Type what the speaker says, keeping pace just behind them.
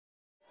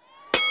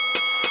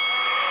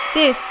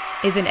This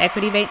is an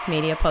Equity Mates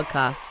Media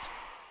podcast.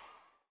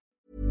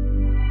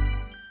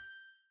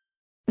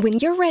 When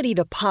you're ready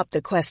to pop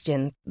the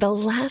question, the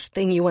last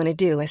thing you want to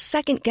do is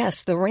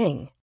second-guess the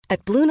ring.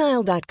 At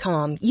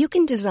BlueNile.com, you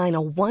can design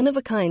a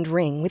one-of-a-kind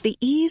ring with the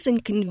ease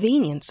and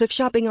convenience of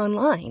shopping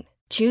online.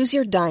 Choose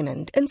your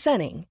diamond and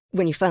setting.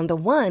 When you find the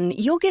one,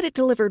 you'll get it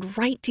delivered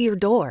right to your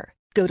door.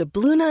 Go to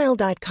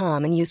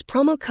BlueNile.com and use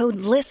promo code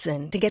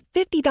LISTEN to get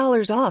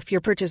 $50 off your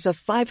purchase of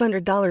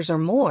 $500 or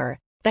more.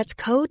 That's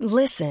code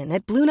LISTEN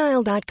at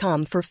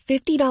BlueNile.com for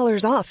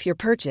 $50 off your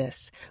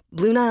purchase.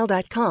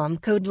 BlueNile.com,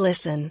 code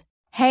LISTEN.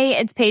 Hey,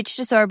 it's Paige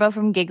DeSorbo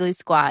from Giggly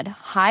Squad.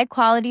 High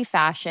quality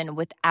fashion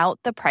without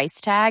the price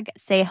tag.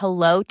 Say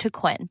hello to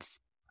Quince.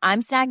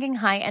 I'm snagging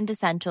high-end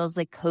essentials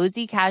like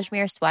cozy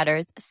cashmere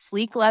sweaters,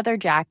 sleek leather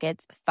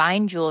jackets,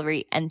 fine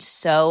jewelry, and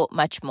so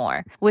much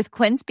more. With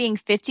Quince being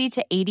 50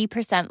 to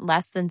 80%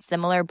 less than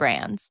similar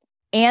brands.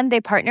 And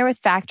they partner with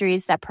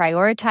factories that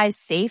prioritize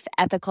safe,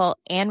 ethical,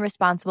 and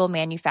responsible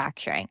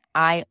manufacturing.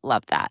 I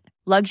love that.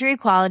 Luxury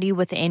quality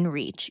within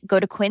reach. Go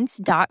to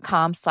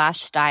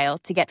quince.com/style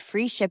to get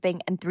free shipping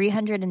and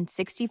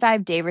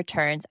 365-day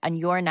returns on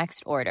your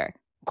next order.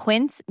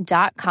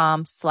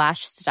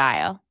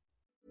 Quince.com/style.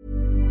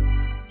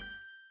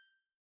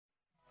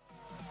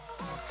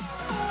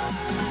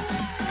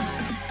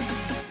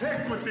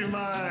 Equity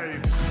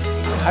Mates.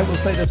 I will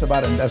say this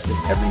about investing.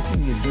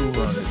 Everything you do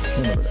learn is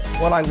cumulative.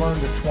 What I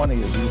learned at 20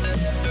 is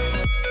useful.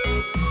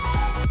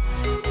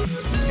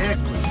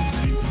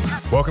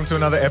 Welcome to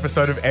another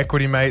episode of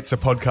Equity Mates, a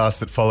podcast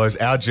that follows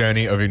our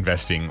journey of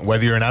investing.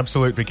 Whether you're an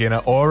absolute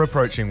beginner or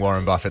approaching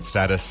Warren Buffett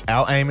status,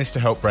 our aim is to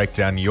help break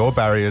down your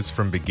barriers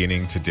from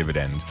beginning to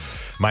dividend.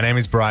 My name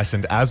is Bryce,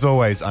 and as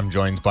always, I'm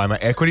joined by my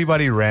equity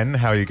buddy, Ren.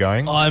 How are you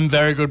going? I'm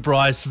very good,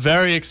 Bryce.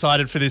 Very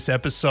excited for this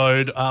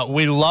episode.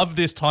 We love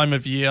this time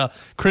of year.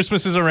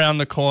 Christmas is around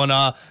the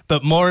corner,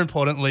 but more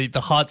importantly,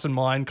 the Hearts and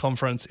Mind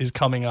conference is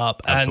coming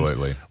up.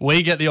 Absolutely. And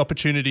we get the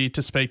opportunity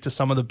to speak to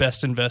some of the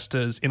best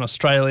investors in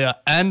Australia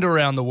and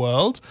around the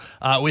world.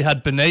 We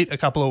had Beneat a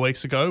couple of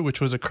weeks ago, which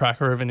was a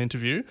cracker of an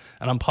interview,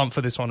 and I'm pumped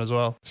for this one as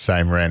well.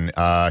 Same, Ren.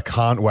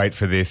 Can't wait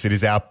for this. It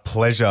is our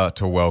pleasure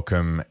to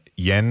welcome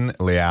Yen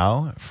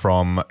Liao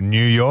from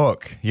New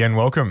York. Yen,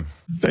 welcome.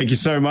 Thank you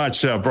so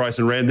much, Bryce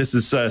and Ren. This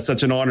is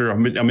such an honor.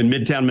 I'm in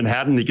Midtown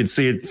Manhattan. You can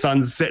see it,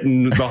 sun's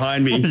setting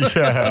behind me.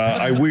 Yeah.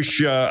 I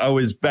wish I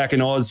was back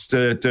in Oz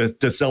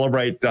to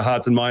celebrate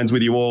Hearts and Minds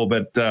with you all,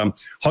 but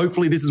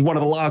hopefully this is one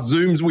of the last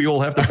Zooms we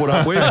all have to put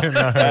up with.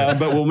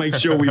 But we'll make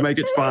sure we make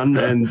it fun.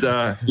 And,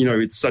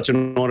 it's such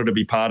an honor to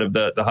be part of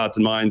the Hearts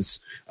and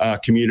Minds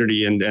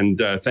community. And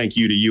thank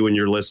you to you and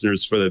your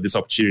listeners for this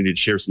opportunity to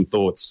share some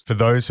thoughts. For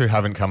those who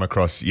haven't come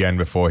across Yen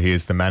before, he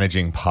is the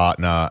managing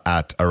partner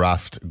at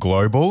Araft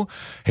Global.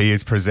 He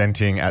is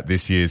presenting at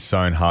this year's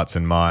Sohn Hearts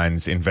and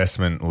Minds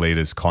Investment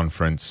Leaders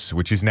Conference,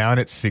 which is now in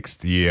its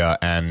 6th year.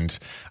 And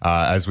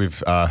as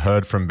we've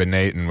heard from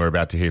Beneat and we're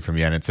about to hear from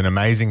Yen, it's an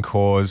amazing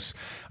cause.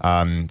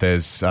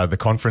 The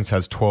conference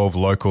has 12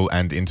 local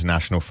and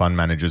international fund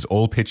managers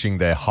all pitching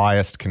their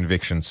highest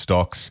conviction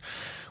stocks.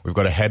 We've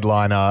got a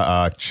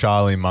headliner,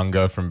 Charlie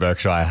Munger from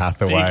Berkshire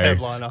Hathaway.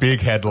 Big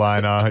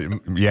headliner.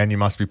 Yen, you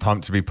must be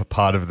pumped to be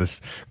part of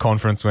this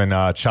conference when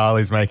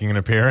Charlie's making an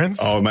appearance.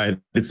 Oh, mate,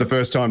 it's the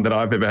first time that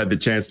I've ever had the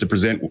chance to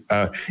present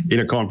in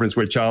a conference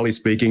where Charlie's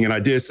speaking. And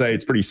I dare say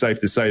it's pretty safe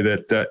to say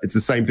that it's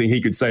the same thing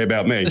he could say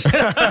about me.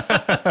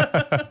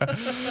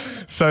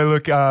 So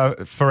look,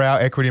 for our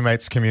Equity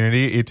Mates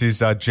community,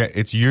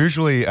 it's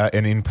usually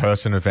an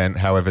in-person event.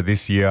 However,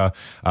 this year,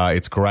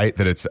 it's great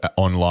that it's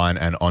online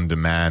and on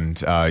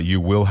demand.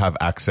 You will have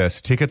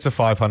access. Tickets are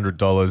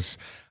 $500.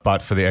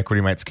 But for the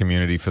Equity Mates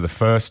community, for the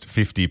first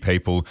 50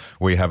 people,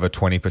 we have a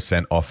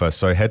 20% offer.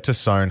 So head to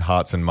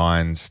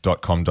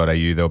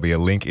sohnheartsandminds.com.au. There'll be a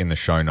link in the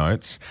show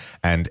notes.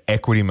 And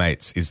Equity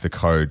Mates is the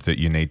code that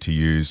you need to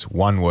use.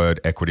 One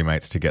word, Equity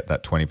Mates, to get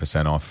that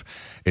 20% off.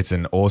 It's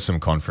an awesome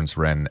conference,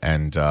 Ren.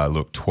 And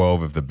look,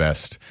 12 of the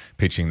best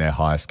pitching their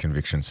highest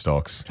conviction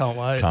stocks. Can't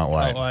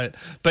wait.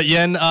 But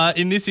Yen,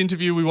 in this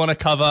interview, we want to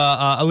cover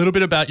a little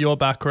bit about your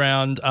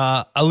background,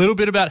 a little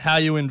bit about how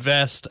you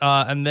invest,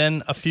 and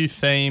then a few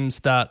themes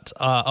that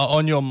are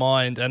on your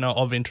mind and are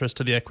of interest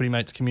to the Equity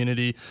Mates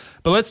community.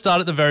 But let's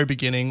start at the very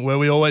beginning, where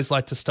we always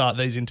like to start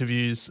these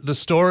interviews, the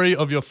story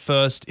of your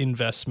first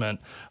investment.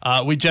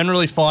 We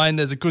generally find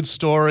there's a good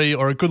story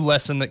or a good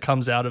lesson that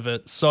comes out of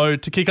it. So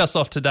to kick us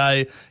off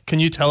today, can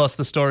you tell us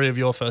the story of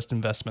your first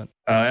investment?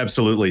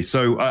 Absolutely.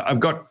 So I've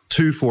got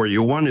two for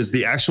you. One is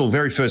the actual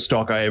very first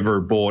stock I ever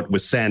bought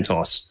was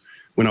Santos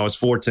when I was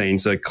 14.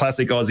 So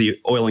classic Aussie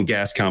oil and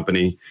gas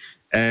company.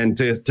 And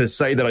to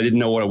say that I didn't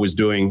know what I was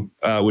doing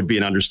would be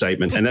an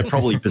understatement. And that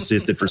probably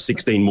persisted for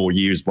 16 more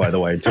years, by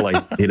the way, until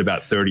I hit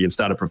about 30 and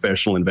started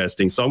professional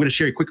investing. So I'm going to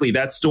share quickly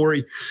that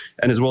story.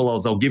 And as well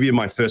as I'll give you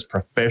my first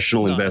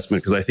professional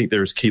investment, because I think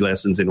there's key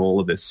lessons in all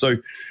of this. So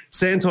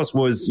Santos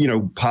was,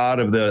 part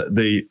of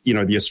the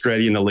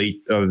Australian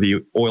elite of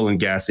the oil and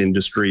gas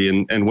industry.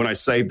 And when I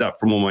saved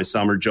up from all my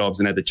summer jobs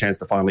and had the chance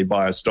to finally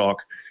buy a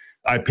stock,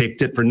 I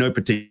picked it for no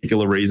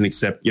particular reason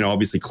except,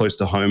 obviously close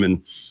to home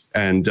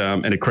and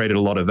it created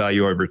a lot of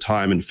value over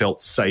time and felt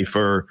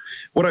safer.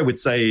 What I would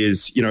say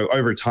is,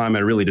 over time, I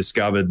really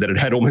discovered that it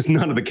had almost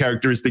none of the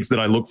characteristics that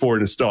I look for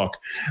in a stock.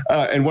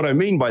 And what I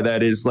mean by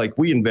that is like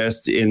we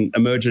invest in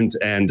emergent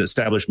and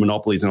established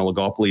monopolies and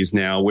oligopolies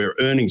now where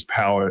earnings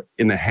power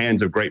in the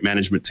hands of great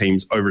management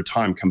teams over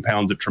time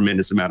compounds a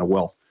tremendous amount of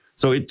wealth.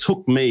 So it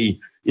took me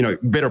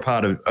better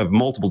part of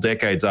multiple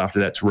decades after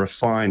that to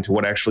refine to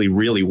what actually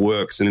really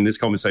works. And in this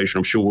conversation,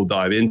 I'm sure we'll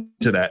dive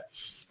into that.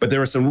 But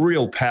there are some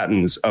real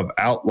patterns of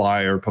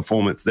outlier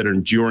performance that are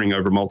enduring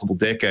over multiple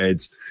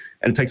decades.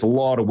 And it takes a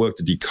lot of work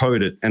to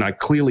decode it. And I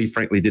clearly,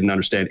 frankly, didn't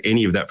understand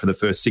any of that for the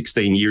first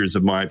 16 years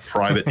of my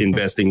private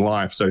investing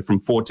life. So from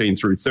 14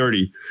 through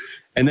 30.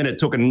 And then it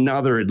took at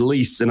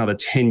least another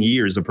 10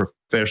 years of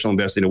professional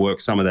investing to work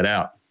some of that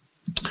out.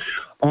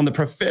 On the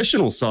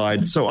professional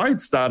side, so I had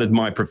started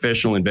my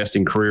professional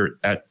investing career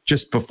at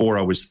just before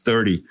I was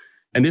 30.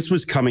 And this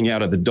was coming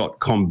out of the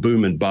dot-com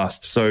boom and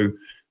bust. So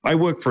I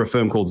worked for a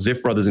firm called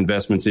Ziff Brothers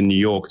Investments in New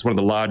York. It's one of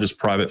the largest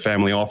private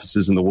family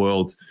offices in the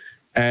world.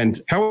 And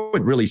how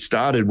it really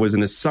started was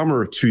in the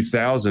summer of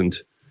 2000.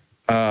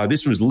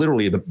 This was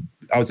literally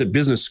I was at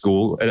business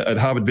school, at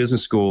Harvard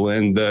Business School,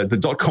 and the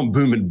dot-com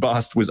boom and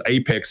bust was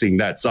apexing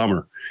that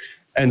summer.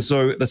 And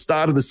so at the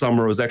start of the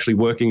summer, I was actually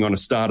working on a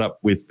startup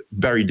with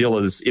Barry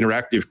Diller's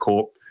Interactive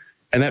Corp,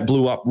 and that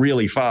blew up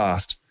really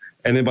fast.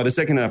 And then by the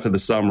second half of the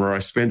summer, I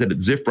spent it at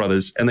Ziff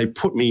Brothers, and they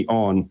put me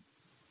on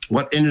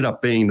what ended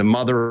up being the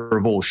mother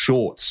of all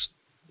shorts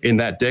in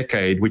that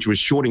decade, which was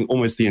shorting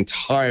almost the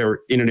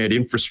entire internet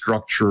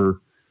infrastructure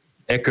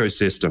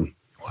ecosystem.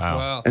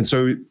 Wow. And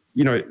so,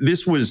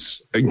 this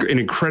was an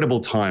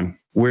incredible time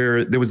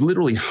where there was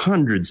literally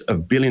hundreds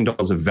of billion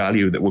dollars of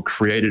value that were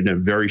created in a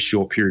very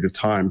short period of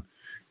time.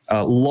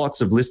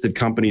 Lots of listed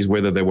companies,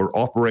 whether they were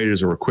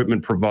operators or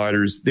equipment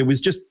providers. There was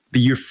just the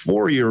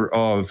euphoria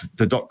of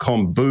the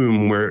dot-com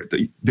boom where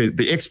the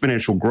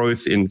exponential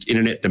growth in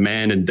internet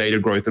demand and data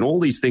growth and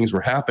all these things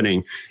were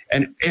happening,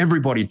 and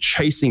everybody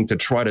chasing to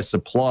try to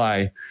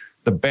supply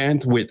the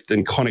bandwidth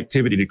and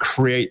connectivity to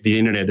create the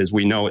internet as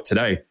we know it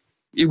today.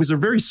 It was a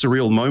very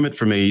surreal moment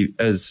for me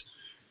as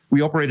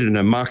we operated in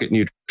a market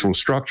neutral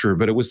structure,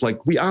 but it was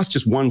like we asked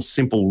just one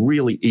simple,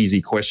 really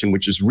easy question,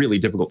 which is really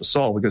difficult to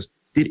solve because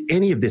did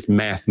any of this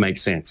math make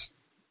sense?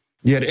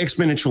 You had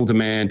exponential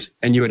demand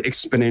and you had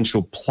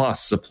exponential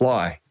plus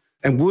supply.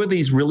 And were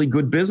these really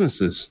good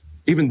businesses?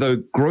 Even though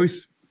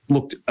growth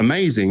looked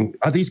amazing,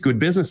 are these good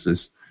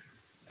businesses?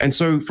 And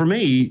so for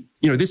me,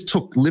 this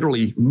took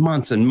literally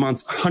months and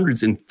months,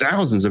 hundreds and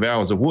thousands of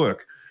hours of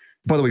work.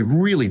 By the way,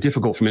 really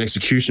difficult from an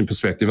execution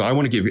perspective. I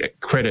want to give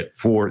credit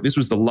for this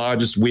was the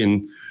largest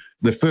win,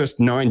 the first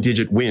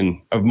 9-digit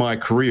win of my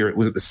career. It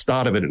was at the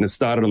start of it, and it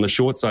started on the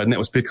short side. And that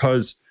was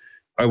because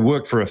I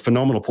worked for a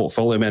phenomenal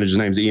portfolio manager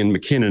named Ian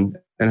McKinnon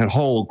and had a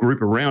whole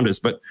group around us.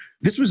 But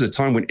this was a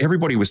time when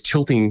everybody was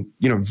tilting,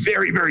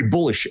 very, very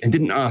bullish and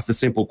didn't ask the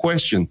simple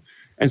question.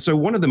 And so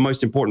one of the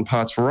most important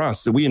parts for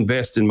us that we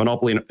invest in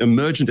monopoly and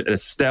emergent and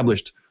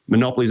established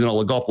monopolies and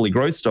oligopoly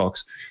growth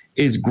stocks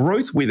is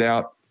growth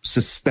without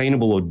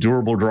sustainable or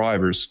durable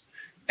drivers,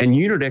 and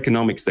unit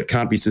economics that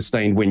can't be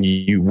sustained when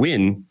you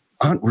win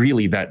aren't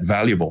really that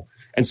valuable.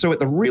 And so at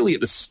the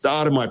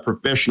start of my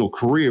professional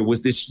career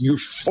was this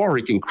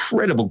euphoric,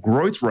 incredible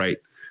growth rate,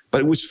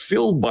 but it was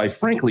filled by,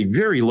 frankly,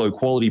 very low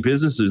quality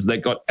businesses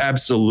that got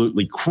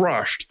absolutely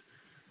crushed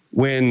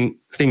when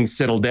things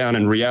settled down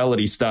and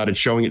reality started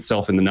showing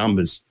itself in the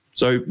numbers.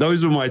 So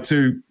those were my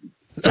two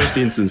first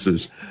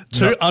instances.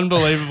 Two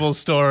unbelievable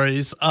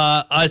stories.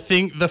 I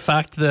think the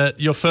fact that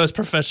your first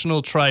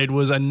professional trade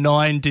was a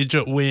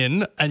 9-digit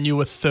win and you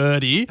were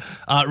 30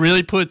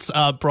 really puts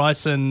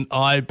Bryce and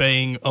I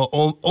being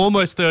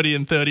almost 30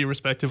 and 30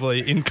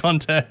 respectively in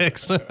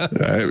context.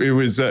 It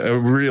was a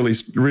really,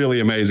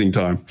 really amazing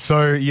time.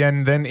 So,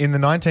 Yen, then in the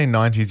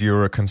 1990s, you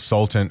were a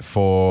consultant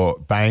for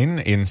Bain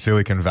in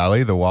Silicon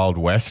Valley, the Wild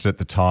West at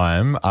the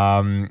time.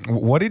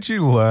 What did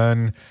you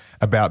learn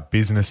about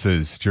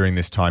businesses during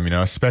this time,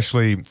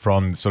 especially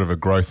from sort of a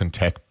growth and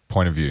tech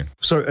point of view?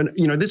 So,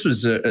 this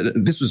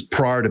was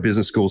prior to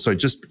business school. So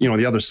just,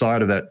 the other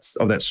side of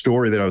that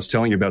story that I was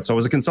telling you about. So I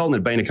was a consultant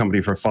at Bain &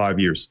 Company for 5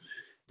 years.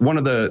 One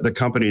of the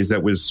companies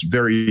that was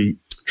very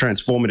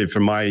transformative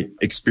from my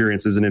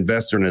experience as an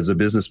investor and as a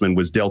businessman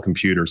was Dell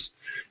Computers.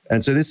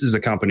 And so this is a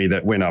company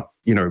that went up,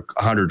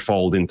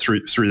 100-fold through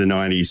the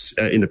 90s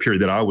in the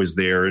period that I was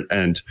there,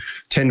 and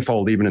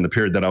 10-fold even in the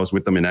period that I was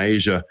with them in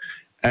Asia.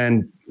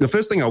 And the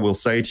first thing I will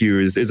say to you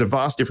is there's a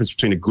vast difference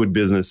between a good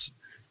business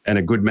and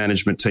a good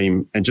management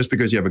team. And just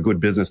because you have a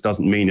good business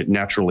doesn't mean it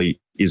naturally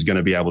is going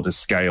to be able to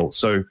scale.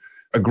 So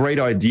a great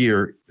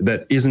idea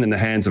that isn't in the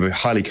hands of a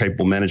highly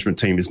capable management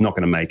team is not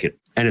going to make it.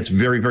 and it's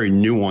very, very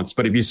nuanced.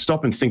 But if you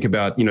stop and think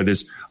about,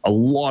 there's a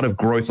lot of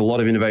growth, a lot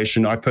of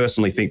innovation. I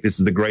personally think this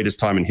is the greatest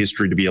time in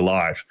history to be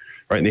alive,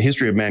 right? In the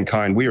history of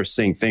mankind, we are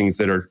seeing things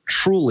that are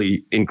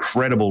truly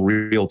incredible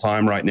real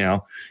time right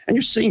now. And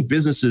you're seeing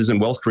businesses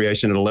and wealth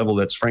creation at a level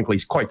that's frankly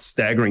quite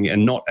staggering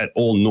and not at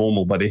all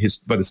normal by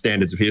the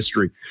standards of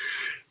history.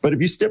 But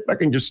if you step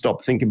back and just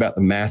stop, think about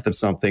the math of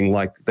something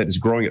like that is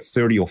growing at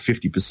 30 or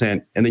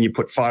 50%, and then you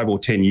put 5 or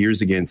 10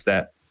 years against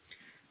that,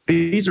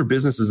 these are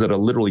businesses that are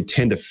literally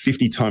 10 to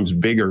 50 times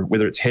bigger,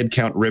 whether it's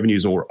headcount,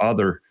 revenues, or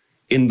other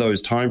in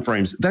those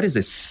timeframes. That is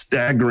a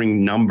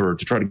staggering number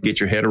to try to get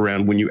your head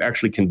around when you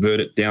actually convert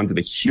it down to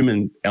the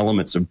human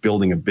elements of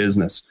building a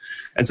business.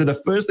 And so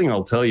the first thing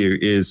I'll tell you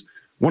is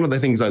one of the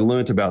things I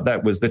learned about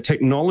that was the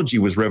technology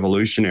was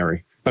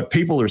revolutionary, but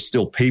people are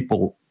still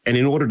people. And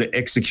in order to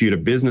execute a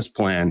business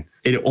plan,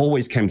 it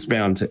always comes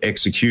down to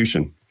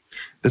execution.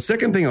 The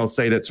second thing I'll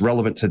say that's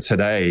relevant to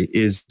today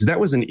is that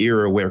was an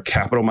era where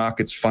capital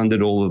markets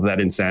funded all of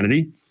that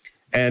insanity,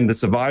 and the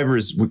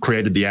survivors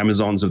created the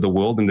Amazons of the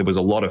world, and there was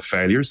a lot of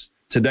failures.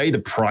 Today, the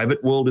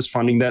private world is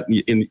funding that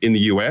in the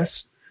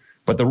US,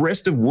 but the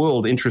rest of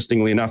world,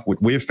 interestingly enough,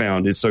 what we've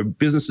found is so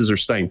businesses are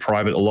staying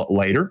private a lot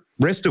later.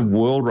 Rest of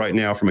world right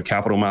now, from a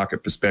capital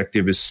market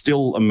perspective, is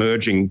still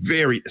emerging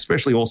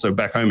especially also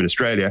back home in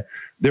Australia.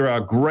 There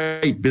are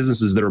great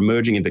businesses that are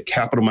emerging into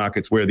capital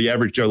markets where the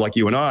average Joe like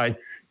you and I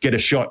get a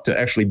shot to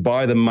actually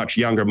buy them much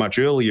younger, much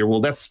earlier.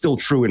 Well, that's still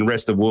true in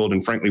rest of the world.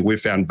 And frankly,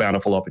 we've found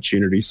bountiful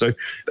opportunities. So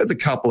that's a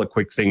couple of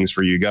quick things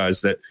for you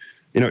guys that,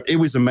 it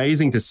was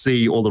amazing to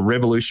see all the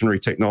revolutionary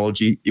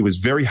technology. It was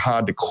very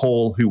hard to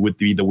call who would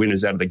be the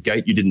winners out of the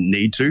gate. You didn't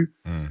need to.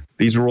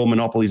 These were all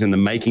monopolies in the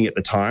making at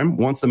the time.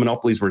 Once the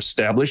monopolies were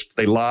established,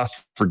 they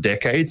last for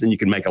decades, and you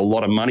can make a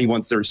lot of money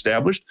once they're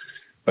established.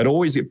 But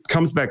always it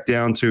comes back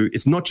down to,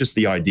 it's not just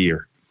the idea.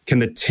 Can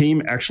the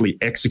team actually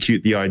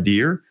execute the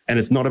idea? And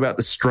it's not about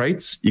the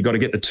straights. You got to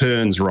get the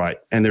turns right.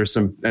 And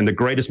the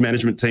greatest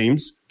management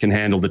teams can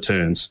handle the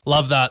turns.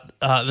 Love that.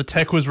 The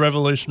tech was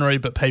revolutionary,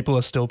 but people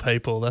are still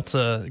people. That's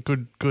a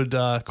good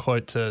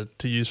quote to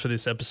use for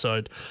this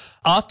episode.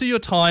 After your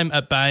time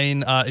at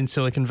Bain in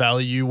Silicon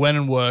Valley, you went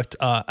and worked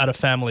at a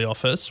family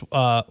office,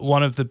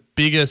 one of the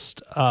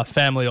biggest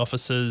family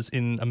offices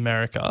in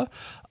America.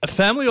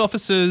 Family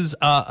offices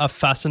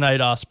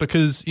fascinate us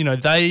because,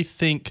 they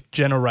think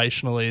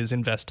generationally as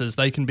investors.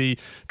 They can be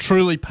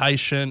truly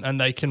patient and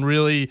they can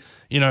really,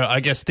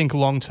 think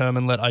long-term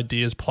and let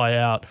ideas play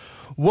out.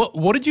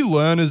 What did you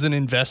learn as an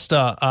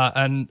investor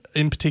and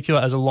in particular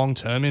as a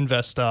long-term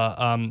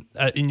investor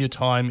in your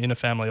time in a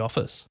family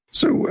office?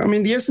 So,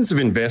 the essence of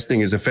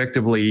investing is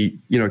effectively,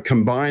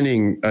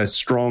 combining a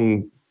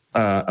strong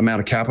amount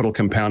of capital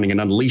compounding and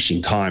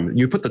unleashing time.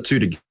 You put the two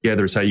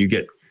together is how you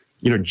get,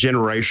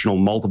 generational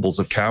multiples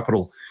of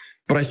capital.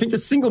 But I think the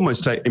single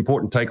most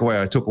important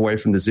takeaway I took away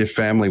from the Ziff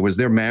family was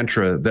their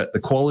mantra that the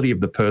quality of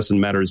the person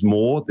matters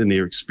more than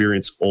their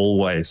experience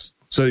always.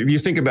 So if you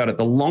think about it,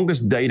 the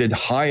longest dated,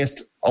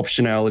 highest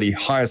optionality,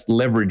 highest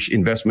leverage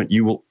investment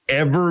you will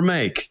ever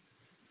make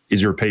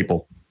is your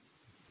people.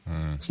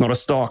 It's not a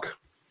stock.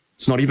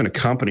 It's not even a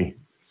company.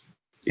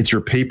 It's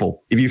your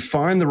people. If you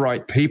find the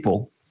right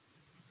people,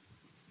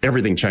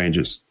 everything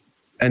changes.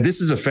 And this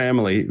is a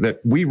family that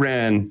we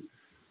ran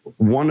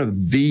one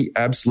of the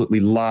absolutely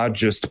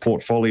largest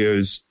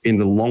portfolios in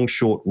the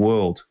long-short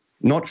world,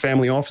 not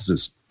family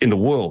offices, in the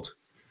world.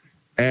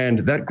 And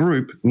that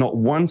group, not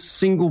one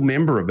single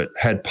member of it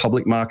had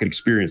public market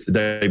experience the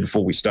day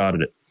before we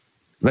started it.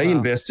 They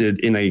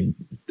invested in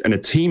a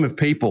team of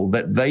people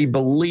that they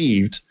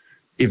believed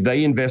if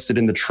they invested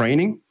in the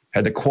training,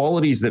 had the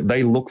qualities that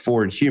they look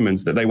for in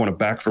humans that they want to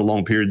back for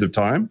long periods of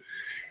time.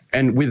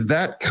 And with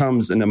that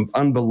comes an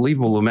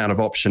unbelievable amount of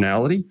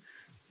optionality.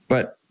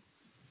 But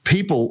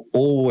people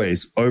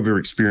always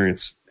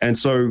over-experience. And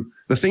so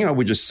the thing I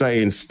would just say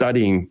in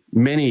studying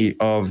many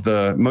of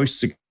the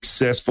most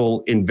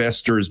successful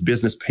investors,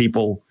 business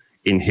people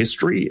in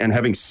history, and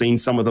having seen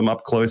some of them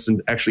up close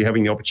and actually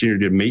having the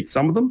opportunity to meet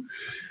some of them,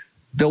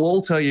 they'll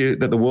all tell you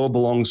that the world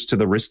belongs to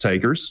the risk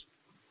takers,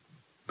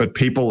 but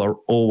people are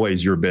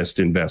always your best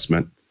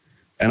investment.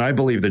 And I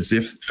believe the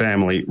Ziff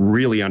family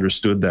really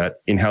understood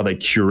that in how they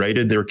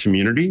curated their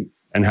community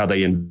and how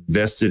they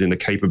invested in the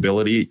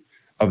capability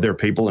of their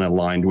people and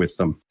aligned with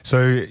them.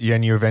 So,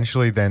 Yen, you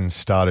eventually then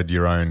started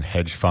your own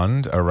hedge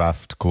fund,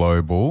 Araft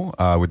Global,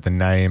 with the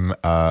name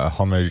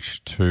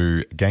homage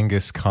to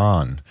Genghis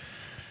Khan.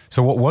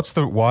 So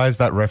why is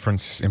that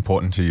reference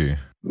important to you?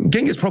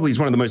 Genghis probably is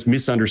one of the most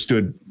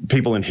misunderstood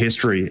people in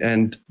history.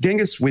 And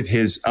Genghis, with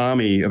his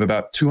army of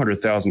about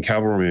 200,000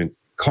 cavalrymen,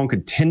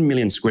 conquered 10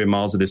 million square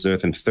miles of this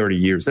earth in 30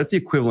 years. That's the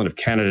equivalent of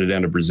Canada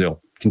down to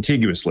Brazil,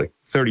 contiguously,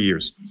 30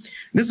 years.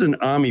 This is an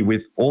army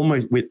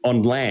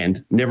on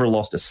land, never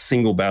lost a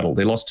single battle.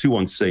 They lost 2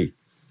 on sea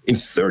in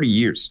 30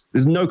 years.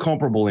 There's no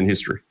comparable in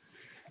history.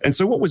 And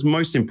so what was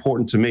most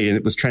important to me, and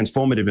it was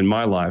transformative in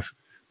my life,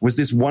 was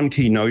this one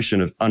key notion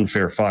of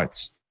unfair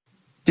fights.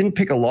 Didn't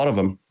pick a lot of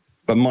them,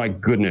 but my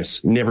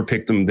goodness, never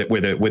picked them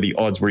where the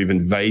odds were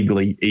even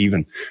vaguely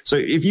even. So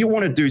if you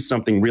want to do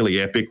something really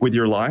epic with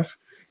your life,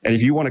 and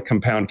if you want to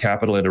compound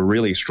capital at a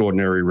really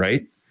extraordinary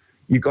rate,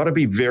 you've got to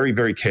be very,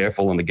 very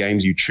careful on the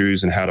games you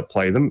choose and how to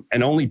play them,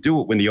 and only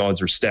do it when the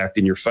odds are stacked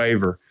in your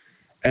favor.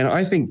 And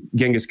I think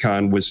Genghis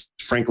Khan was,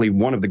 frankly,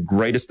 one of the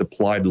greatest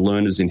applied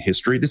learners in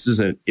history. This is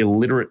an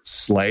illiterate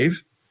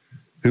slave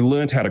who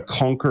learned how to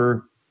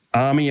conquer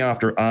army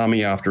after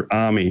army after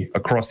army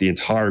across the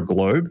entire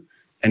globe.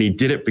 And he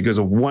did it because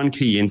of one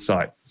key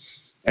insight.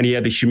 And he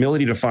had the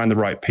humility to find the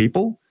right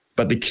people.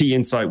 But the key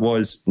insight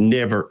was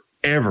never,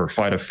 ever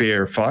fight a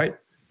fair fight.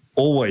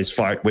 Always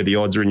fight where the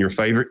odds are in your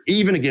favor,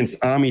 even against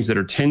armies that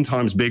are 10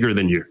 times bigger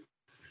than you.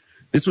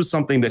 This was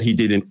something that he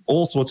did in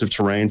all sorts of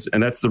terrains,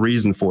 and that's the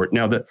reason for it.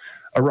 Now,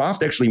 a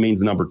raft actually means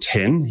the number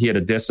 10. He had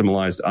a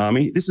decimalized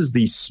army. This is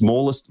the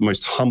smallest,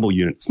 most humble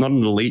unit. It's not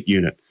an elite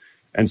unit.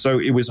 And so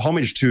it was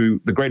homage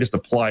to the greatest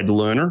applied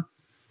learner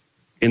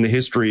in the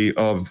history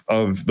of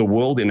the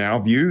world, in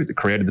our view, that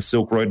created the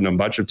Silk Road and a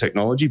bunch of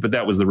technology, but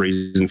that was the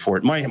reason for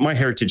it. My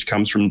heritage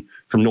comes from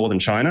northern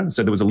China,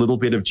 so there was a little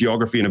bit of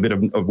geography and a bit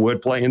of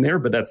wordplay in there,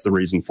 but that's the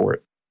reason for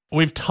it.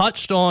 We've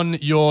touched on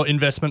your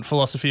investment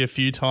philosophy a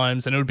few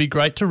times, and it would be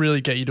great to really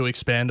get you to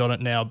expand on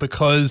it now,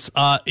 because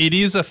it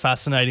is a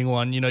fascinating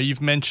one. You know, you've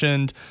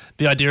mentioned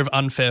the idea of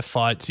unfair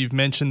fights. You've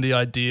mentioned the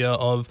idea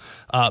of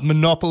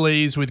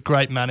monopolies with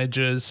great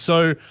managers.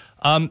 So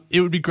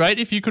it would be great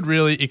if you could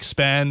really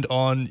expand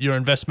on your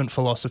investment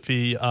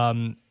philosophy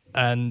and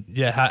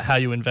how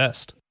you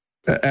invest.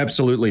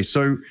 Absolutely.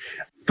 So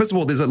first of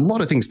all, there's a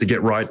lot of things to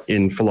get right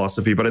in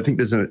philosophy, but I think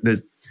there's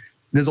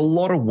a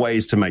lot of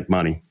ways to make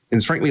money. And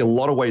there's frankly a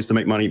lot of ways to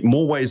make money,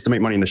 more ways to make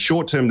money in the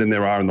short term than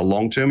there are in the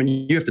long term. And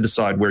you have to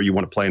decide where you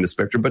want to play in the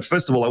spectrum. But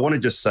first of all, I want to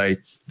just say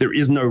there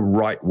is no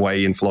right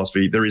way in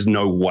philosophy. There is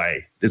no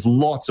way. There's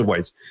lots of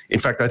ways. In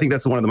fact, I think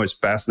that's one of the most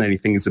fascinating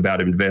things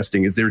about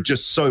investing is there are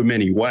just so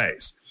many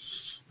ways,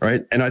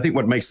 right? And I think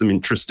what makes them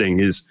interesting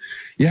is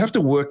you have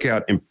to work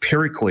out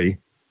empirically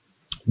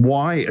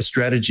why a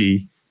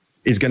strategy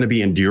is going to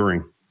be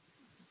enduring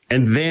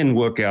and then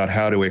work out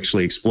how to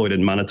actually exploit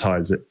and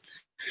monetize it.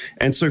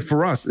 And so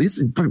for us,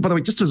 this, by the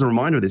way, just as a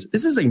reminder of this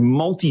is a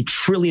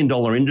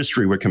multi-trillion-dollar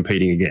industry we're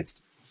competing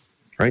against,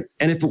 right?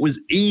 And if it was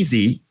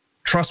easy,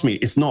 trust me,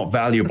 it's not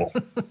valuable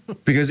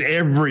because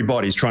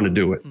everybody's trying to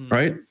do it,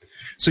 right?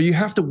 So you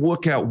have to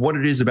work out what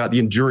it is about the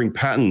enduring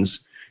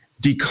patterns,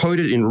 decode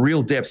it in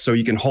real depth so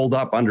you can hold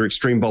up under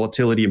extreme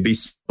volatility and be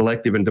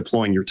selective in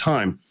deploying your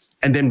time,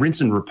 and then rinse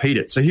and repeat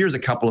it. So here's a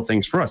couple of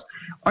things for us.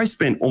 I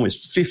spent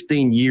almost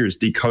 15 years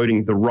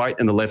decoding the right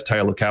and the left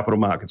tail of capital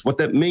markets. What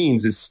that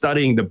means is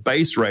studying the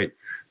base rate,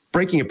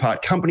 breaking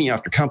apart company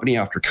after company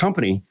after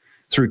company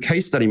through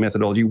case study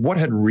methodology, what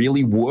had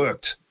really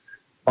worked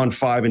on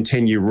 5 and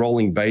 10 year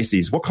rolling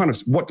bases.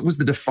 What was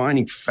the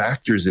defining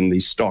factors in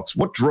these stocks?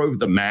 What drove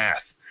the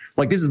math?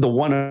 Like, this is the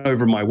one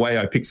over my way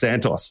I picked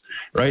Santos,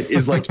 right?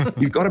 Is like,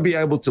 you've got to be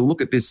able to look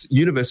at this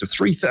universe of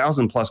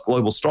 3,000 plus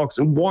global stocks.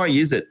 And why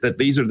is it that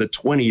these are the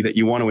 20 that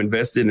you want to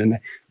invest in? And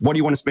what do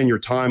you want to spend your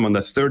time on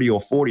the 30 or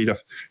 40 to,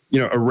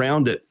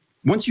 around it?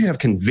 Once you have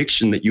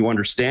conviction that you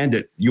understand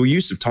it, your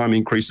use of time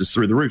increases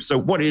through the roof. So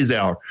what is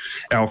our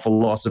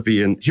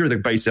philosophy? And here are the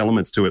base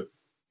elements to it.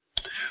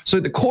 So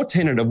the core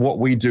tenet of what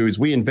we do is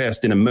we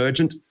invest in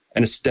emergent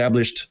and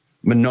established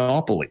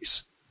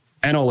monopolies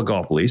and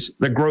oligopolies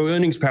that grow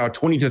earnings power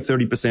 20 to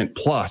 30%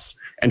 plus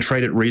and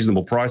trade at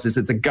reasonable prices.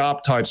 It's a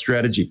GARP type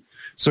strategy.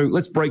 So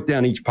let's break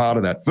down each part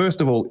of that. First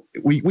of all,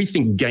 we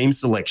think game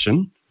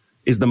selection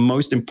is the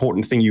most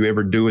important thing you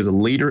ever do as a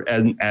leader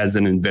and as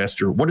an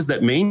investor. What does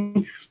that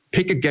mean?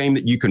 Pick a game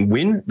that you can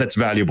win that's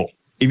valuable.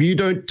 If you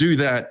don't do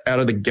that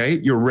out of the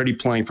gate, you're already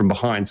playing from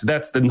behind. So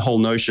that's the whole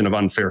notion of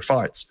unfair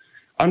fights.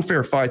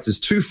 Unfair fights is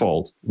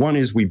twofold. One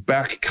is we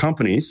back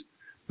companies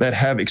that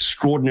have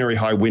extraordinary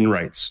high win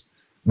rates.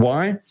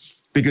 Why?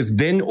 Because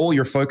then all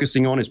you're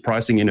focusing on is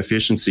pricing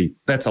inefficiency.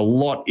 That's a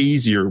lot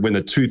easier when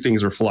the two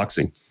things are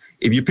fluxing.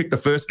 If you pick the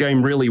first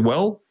game really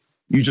well,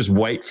 you just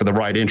wait for the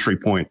right entry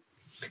point.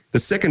 The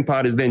second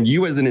part is then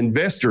you as an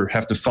investor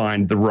have to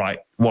find the right,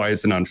 why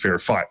it's an unfair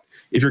fight.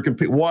 If you're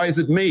why is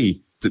it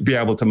me to be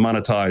able to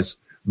monetize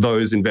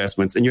those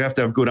investments? And you have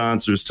to have good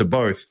answers to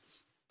both.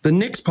 The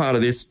next part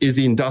of this is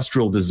the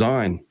industrial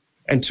design.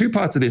 And two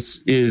parts of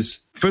this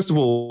is, first of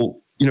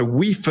all,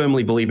 we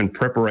firmly believe in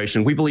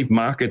preparation. We believe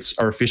markets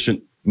are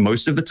efficient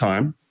most of the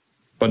time,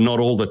 but not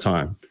all the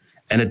time.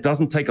 And it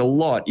doesn't take a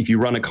lot if you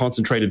run a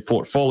concentrated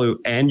portfolio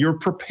and you're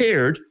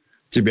prepared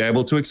to be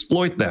able to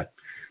exploit that.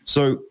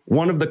 So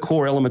one of the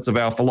core elements of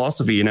our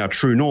philosophy in our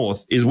true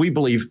north is we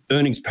believe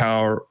earnings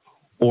power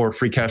or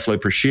free cash flow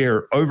per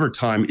share over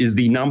time is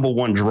the number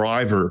one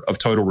driver of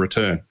total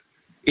return.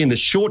 In the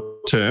short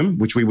term,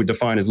 which we would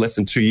define as less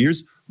than 2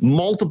 years,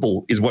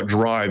 multiple is what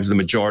drives the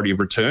majority of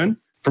return.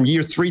 From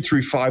year 3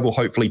 through 5 or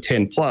hopefully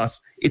 10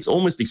 plus, it's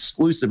almost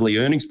exclusively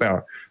earnings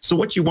power. So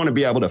what you want to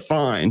be able to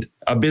find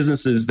are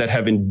businesses that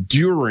have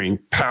enduring,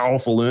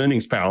 powerful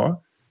earnings power,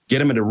 get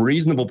them at a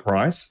reasonable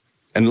price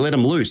and let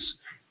them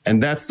loose.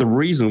 And that's the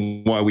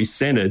reason why we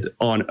centered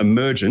on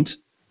emergent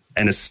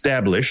and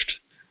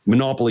established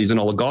monopolies and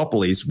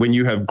oligopolies. When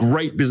you have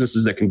great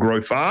businesses that can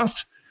grow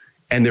fast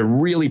and they're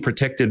really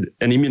protected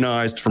and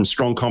immunized from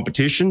strong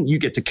competition, you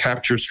get to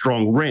capture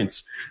strong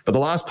rents. But the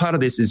last part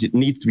of this is it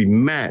needs to be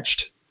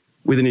matched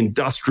with an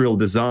industrial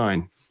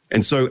design.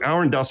 And so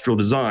our industrial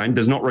design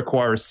does not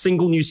require a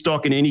single new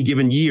stock in any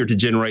given year to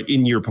generate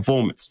in-year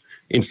performance.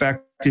 In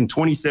fact, in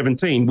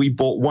 2017, we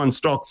bought one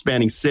stock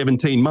spanning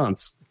 17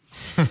 months.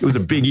 It was a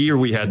big year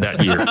we had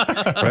that year,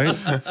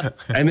 right?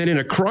 And then in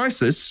a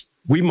crisis,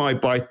 we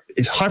might buy,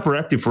 it's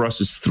hyperactive for us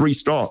is 3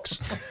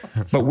 stocks,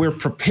 but we're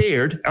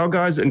prepared. Our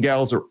guys and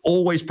gals are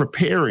always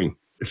preparing.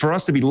 For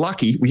us to be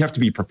lucky, we have to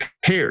be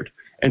prepared.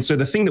 And so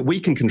the thing that we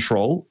can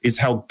control is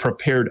how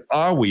prepared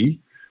are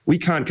we? We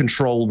can't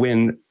control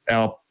when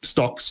our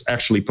stocks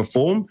actually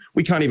perform.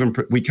 We can't even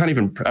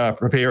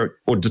prepare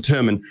or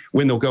determine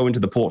when they'll go into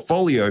the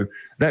portfolio.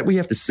 That we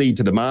have to cede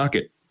to the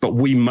market, but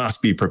we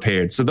must be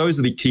prepared. So those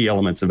are the key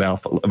elements of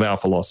our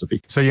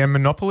philosophy. So yeah,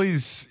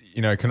 monopolies,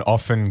 can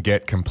often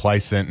get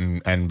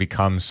complacent and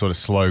become sort of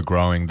slow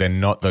growing. They're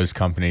not those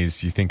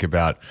companies you think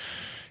about.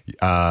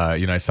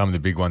 Some of the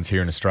big ones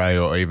here in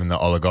Australia or even the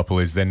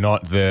oligopolies, they're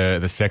not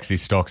the sexy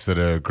stocks that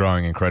are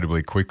growing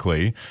incredibly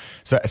quickly.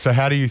 So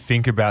how do you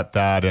think about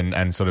that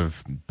and sort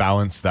of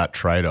balance that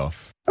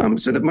trade-off?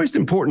 So the most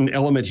important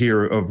element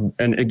here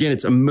and again,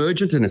 it's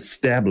emergent and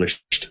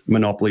established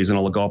monopolies and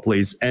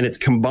oligopolies, and it's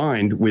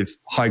combined with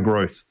high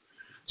growth.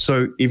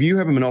 So if you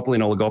have a monopoly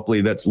and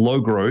oligopoly that's low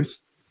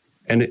growth,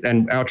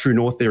 and our true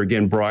north there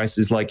again, Bryce,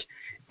 is like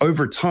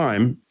over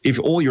time, if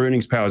all your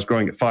earnings power is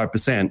growing at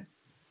 5%,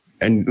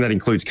 and that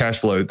includes cash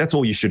flow, that's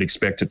all you should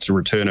expect it to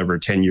return over a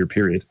 10-year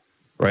period,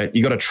 right?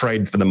 You got to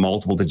trade for the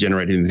multiple to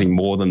generate anything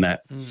more than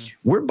that.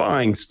 We're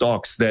buying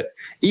stocks that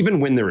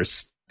even when they're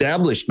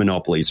established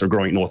monopolies are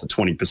growing north of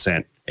 20%.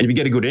 And if you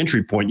get a good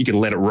entry point, you can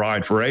let it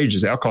ride for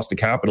ages. Our cost of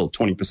capital is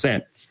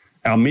 20%.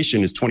 Our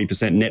mission is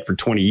 20% net for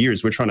 20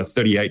 years. We're trying to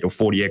 38 or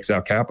 40x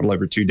our capital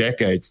over 2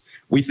 decades.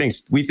 We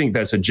think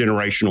that's a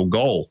generational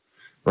goal,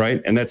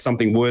 right? And that's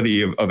something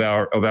worthy of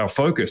our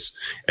focus.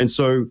 And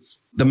so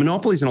the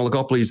monopolies and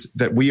oligopolies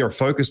that we are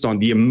focused on,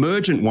 the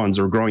emergent ones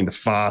are growing the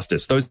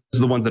fastest. Those are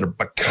the ones that are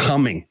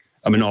becoming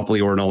a monopoly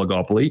or an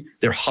oligopoly.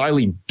 They're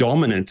highly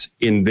dominant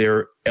in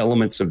their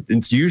elements of,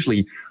 it's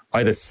usually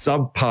either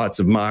subparts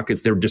of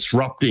markets. They're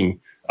disrupting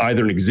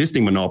either an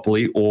existing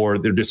monopoly or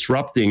they're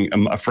disrupting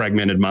a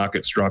fragmented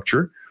market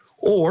structure.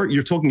 Or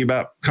you're talking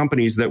about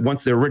companies that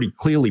once they're already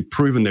clearly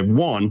proven they've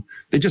won,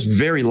 they're just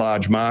very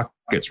large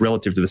markets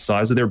relative to the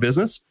size of their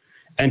business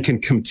and can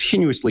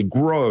continuously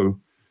grow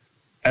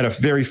at a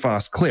very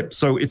fast clip.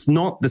 So it's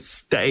not the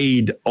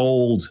staid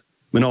old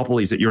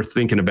monopolies that you're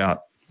thinking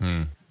about.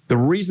 The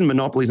reason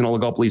monopolies and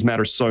oligopolies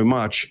matter so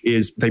much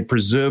is they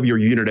preserve your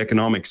unit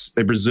economics.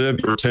 They preserve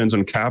your returns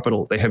on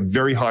capital. They have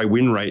very high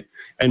win rate.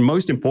 And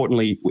most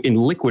importantly, in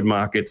liquid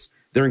markets,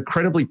 they're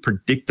incredibly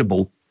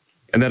predictable,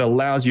 and that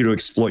allows you to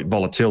exploit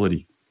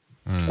volatility.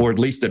 Or at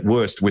least at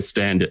worst,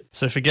 withstand it.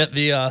 So forget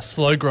the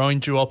slow-growing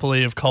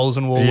duopoly of Coles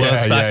and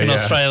Woolworths back in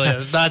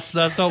Australia. That's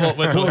not what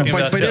we're talking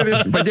about.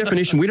 By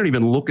definition, we don't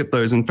even look at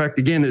those. In fact,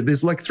 again,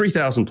 there's like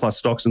 3,000 plus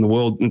stocks in the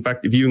world. In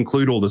fact, if you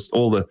include all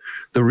the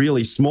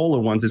really smaller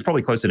ones, there's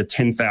probably closer to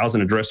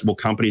 10,000 addressable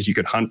companies you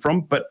could hunt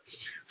from. But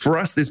for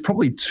us, there's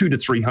probably 200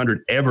 to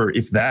 300 ever,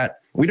 if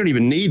that. We don't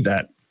even need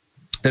that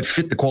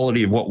fit the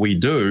quality of what we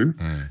do.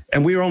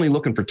 And we're only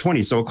looking for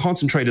 20. So a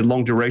concentrated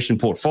long duration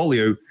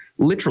portfolio,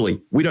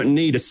 literally, we don't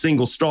need a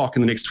single stock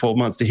in the next 12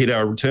 months to hit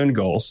our return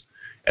goals.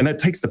 And that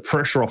takes the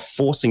pressure off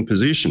forcing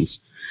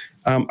positions.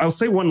 I'll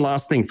say one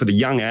last thing for the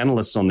young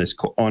analysts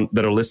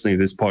that are listening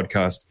to this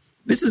podcast.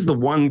 This is the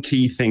one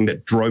key thing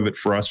that drove it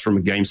for us from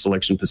a game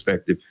selection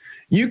perspective.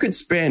 You could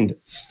spend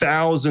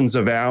thousands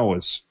of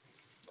hours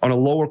on a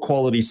lower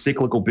quality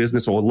cyclical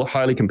business or a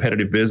highly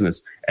competitive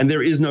business, and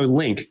there is no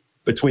link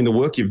between the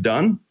work you've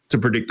done to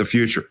predict the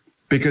future.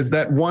 Because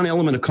that one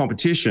element of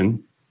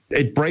competition,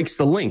 it breaks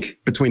the link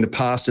between the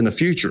past and the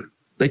future.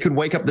 They could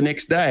wake up the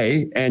next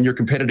day and your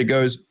competitor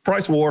goes,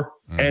 price war,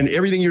 and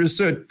everything you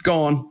said,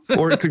 gone.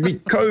 Or it could be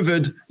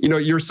COVID,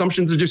 your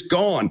assumptions are just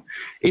gone.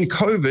 In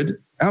COVID,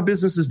 our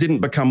businesses didn't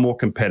become more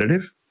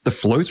competitive. The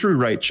flow-through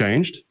rate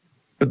changed,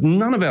 but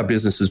none of our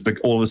businesses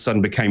all of a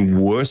sudden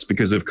became worse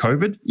because of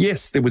COVID.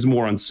 Yes, there was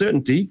more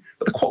uncertainty,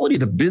 but the quality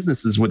of the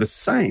businesses were the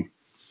same.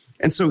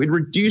 And so it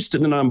reduced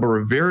the number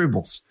of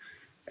variables.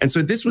 And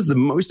so this was the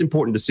most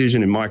important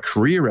decision in my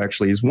career,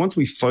 actually, is once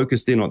we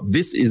focused in on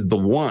this is the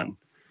one.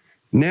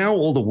 Now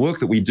all the work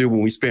that we do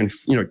when we spend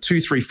 2,000,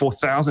 3,000,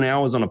 4,000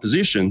 hours on a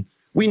position,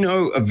 we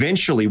know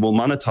eventually we'll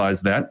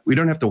monetize that. We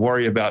don't have to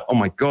worry about, oh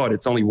my God,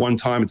 it's only one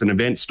time, it's an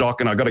event stock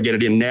and I got to get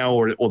it in now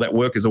or that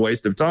work is a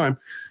waste of time.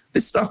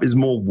 This stuff is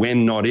more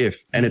when, not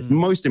if. And it's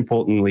most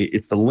importantly,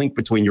 it's the link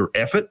between your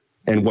effort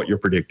and what you're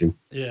predicting.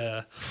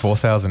 Yeah.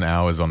 4,000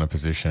 hours on a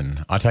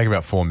position. I take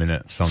about 4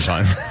 minutes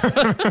sometimes.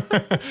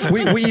 we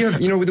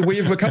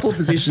have a couple of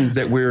positions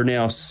that we're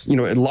now,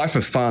 life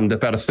of fund,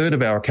 about a third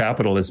of our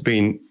capital has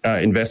been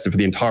invested for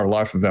the entire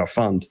life of our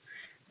fund.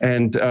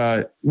 And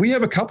we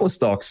have a couple of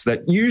stocks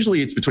that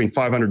usually it's between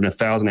 500 and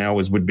 1,000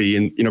 hours would be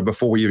in,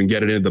 before we even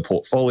get it into the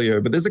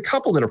portfolio. But there's a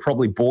couple that are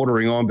probably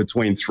bordering on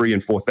between 3,000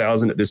 and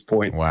 4,000 at this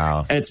point.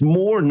 Wow. And it's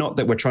more not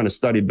that we're trying to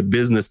study the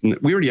business and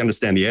we already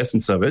understand the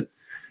essence of it.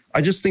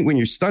 I just think when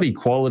you study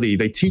quality,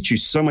 they teach you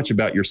so much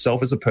about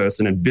yourself as a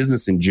person and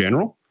business in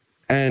general.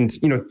 And,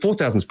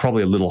 4,000 is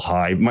probably a little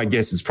high. My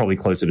guess is probably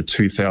closer to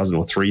 2,000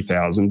 or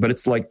 3,000. But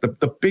it's like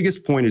the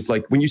biggest point is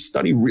like when you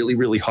study really,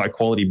 really high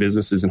quality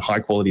businesses and high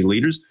quality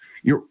leaders,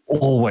 you're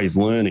always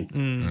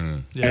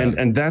learning. Yeah.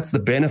 And that's the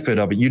benefit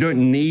of it. You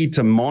don't need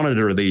to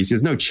monitor these.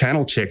 There's no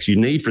channel checks you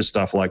need for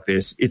stuff like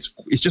this. It's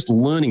just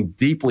learning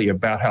deeply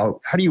about how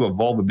do you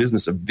evolve a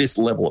business of this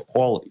level of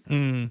quality.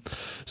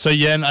 So,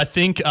 Yen, I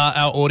think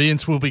our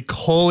audience will be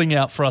calling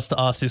out for us to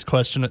ask this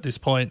question at this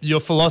point. Your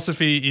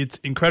philosophy, it's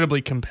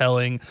incredibly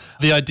compelling.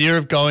 The idea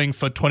of going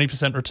for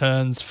 20%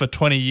 returns for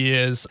 20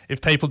 years,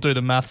 if people do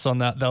the maths on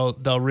that,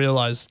 they'll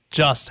realize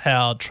just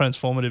how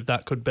transformative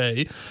that could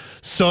be.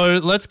 So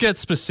let's get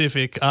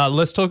specific.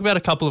 Let's talk about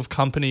a couple of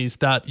companies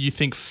that you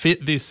think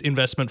fit this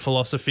investment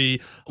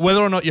philosophy,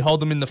 whether or not you hold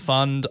them in the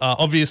fund.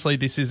 Obviously,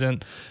 this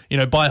isn't,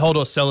 buy, hold,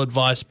 or sell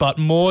advice, but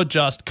more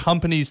just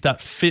companies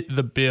that fit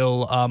the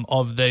bill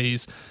of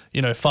these,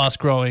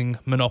 fast-growing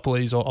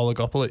monopolies or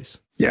oligopolies.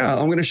 Yeah,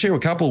 I'm going to share a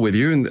couple with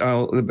you,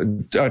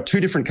 and two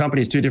different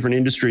companies, two different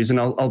industries, and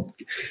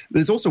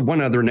there's also one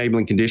other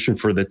enabling condition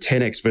for the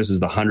 10x versus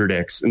the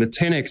 100x, and the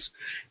 10x.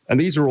 And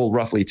these are all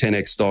roughly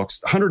 10x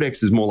stocks.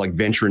 100x is more like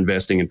venture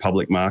investing in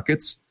public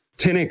markets.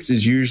 10x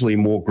is usually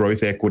more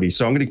growth equity.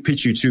 So I'm going to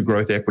pitch you two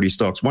growth equity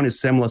stocks. One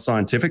is Semler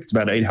Scientific. It's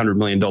about an $800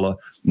 million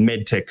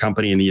med tech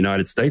company in the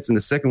United States. And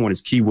the second one is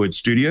Keyword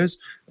Studios,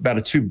 about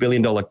a $2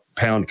 billion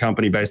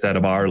company based out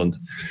of Ireland.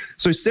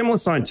 So Semler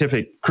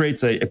Scientific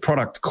creates a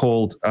product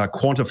called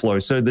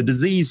QuantaFlo. So the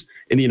disease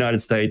in the United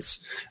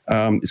States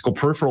is called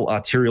peripheral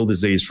arterial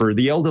disease. For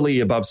the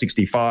elderly above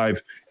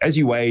 65, as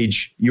you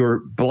age, your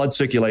blood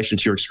circulation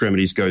to your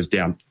extremities goes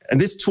down. And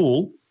this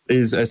tool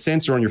is a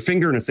sensor on your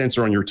finger and a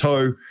sensor on your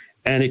toe.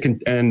 And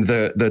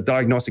the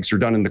diagnostics are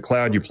done in the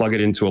cloud. You plug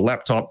it into a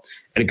laptop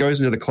and it goes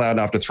into the cloud.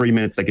 After 3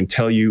 minutes, they can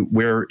tell you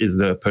where is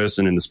the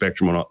person in the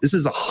spectrum or not. This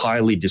is a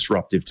highly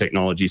disruptive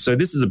technology. So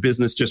this is a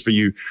business just for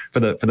you, for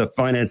the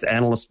finance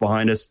analysts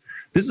behind us.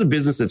 This is a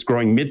business that's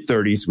growing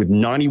mid-30s with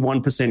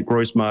 91%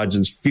 gross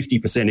margins,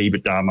 50%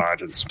 EBITDA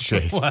margins.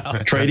 Wow.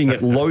 Trading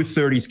at low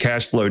 30s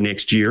cash flow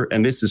next year.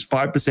 And this is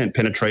 5%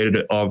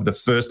 penetrated of the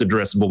first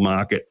addressable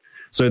market.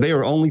 So they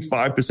are only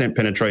 5%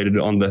 penetrated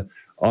on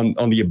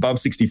the above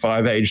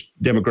 65 age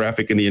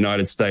demographic in the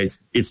United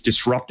States. It's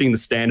disrupting the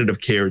standard of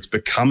care. It's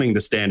becoming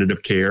the standard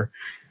of care.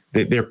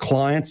 Their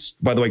clients,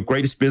 by the way,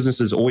 greatest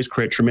businesses always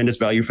create tremendous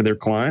value for their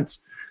clients.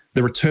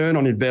 The return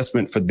on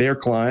investment for their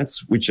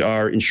clients, which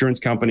are insurance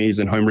companies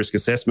and home risk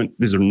assessment,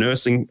 these are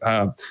nursing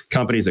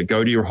companies that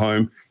go to your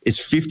home, is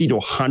 50 to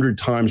 100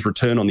 times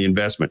return on the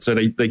investment. So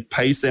they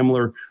pay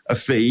Semler a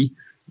fee.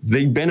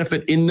 They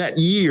benefit in that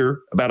year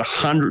about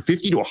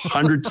 50 to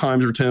 100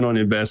 times return on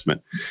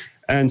investment.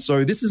 And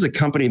so this is a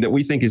company that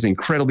we think is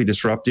incredibly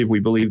disruptive. We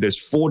believe there's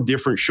 4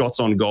 different shots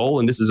on goal,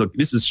 and this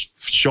is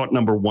shot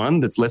number 1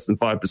 that's less than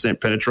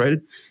 5%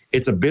 penetrated.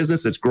 It's a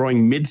business that's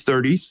growing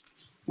mid-30s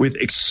with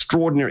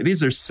extraordinary,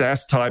 these are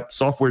SaaS type,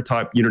 software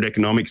type unit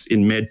economics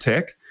in med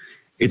tech.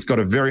 It's got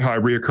a very high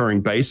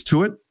reoccurring base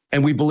to it.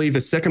 And we believe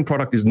the second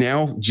product is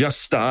now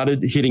just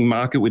started hitting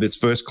market with its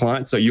first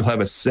client. So you'll have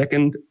a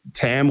second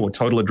TAM or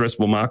total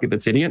addressable market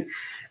that's hitting it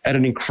at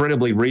an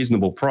incredibly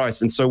reasonable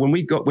price. And so when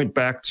we went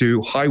back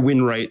to high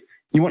win rate,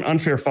 you want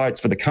unfair fights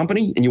for the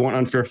company and you want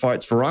unfair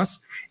fights for us.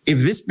 If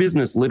this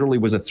business literally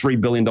was a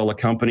 $3 billion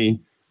company,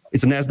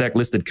 it's a NASDAQ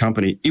listed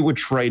company, it would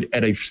trade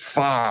at a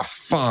far,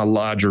 far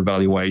larger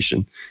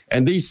valuation.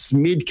 And these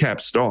mid-cap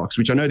stocks,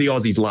 which I know the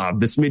Aussies love,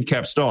 the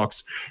mid-cap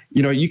stocks,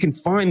 you can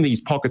find these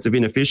pockets of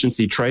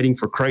inefficiency trading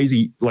for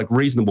crazy, like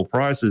reasonable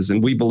prices.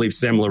 And we believe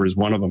Semler is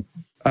one of them.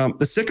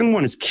 The second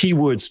one is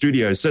Keyword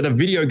Studios. So the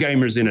video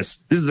gamers in us,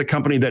 this is a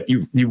company that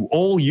you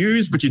all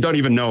use, but you don't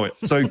even know it.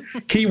 So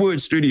Keyword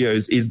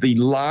Studios is the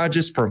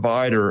largest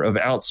provider of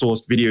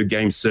outsourced video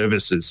game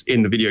services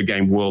in the video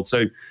game world.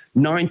 So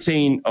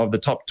 19 of the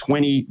top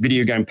 20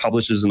 video game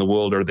publishers in the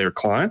world are their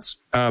clients.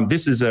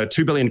 This is a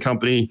 $2 billion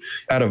company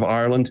out of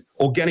Ireland.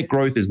 Organic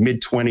growth is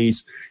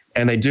mid-20s.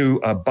 And they do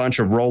a bunch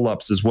of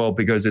roll-ups as well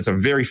because it's a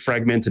very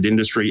fragmented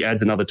industry,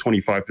 adds another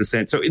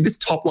 25%. So this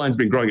top line's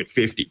been growing at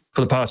 50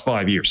 for the past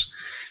 5 years.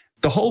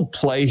 The whole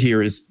play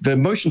here is the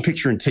motion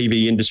picture and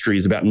TV industry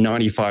is about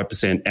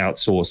 95%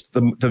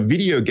 outsourced. The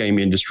video game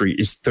industry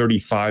is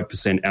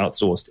 35%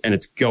 outsourced, and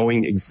it's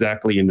going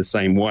exactly in the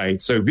same way.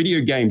 So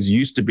video games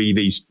used to be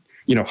these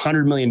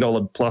 $100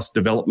 million plus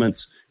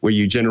developments where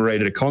you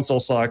generated a console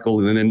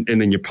cycle and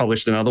then you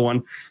published another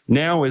one.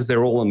 Now, as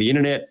they're all on the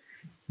internet,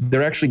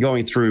 they're actually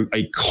going through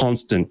a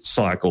constant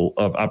cycle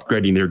of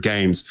upgrading their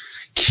games.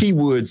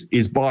 Keywords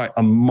is by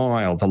a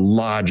mile the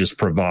largest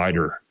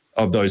provider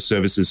of those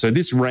services. So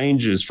this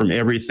ranges from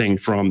everything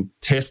from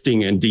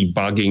testing and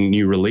debugging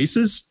new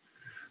releases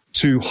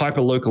to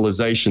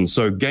hyper-localization.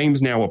 So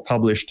games now are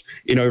published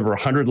in over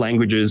 100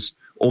 languages,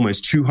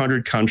 almost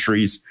 200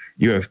 countries.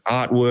 You have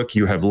artwork,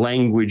 you have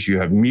language, you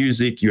have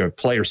music, you have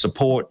player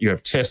support, you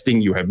have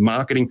testing, you have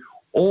marketing.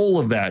 All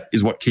of that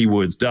is what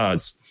Keywords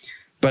does.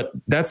 But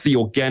that's the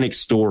organic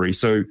story.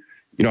 So,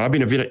 I've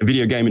been a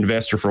video game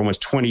investor for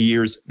almost 20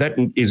 years. That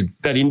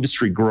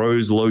industry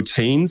grows low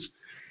teens.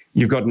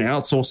 You've got an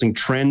outsourcing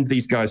trend.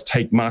 These guys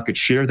take market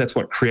share. That's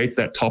what creates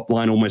that top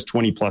line, almost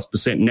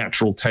 20+%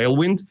 natural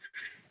tailwind.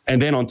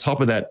 And then on top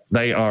of that,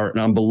 they are an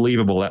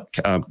unbelievable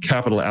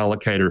capital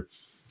allocator.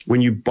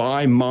 When you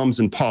buy moms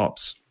and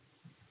pops,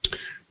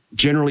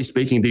 generally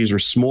speaking, these are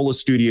smaller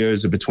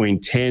studios of between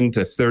 10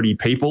 to 30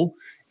 people,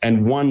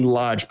 and one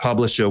large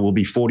publisher will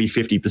be 40,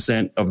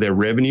 50% of their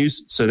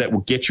revenues. So that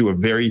will get you a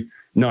very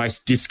nice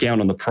discount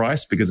on the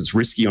price because it's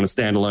risky on a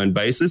standalone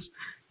basis.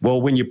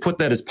 Well, when you put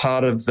that as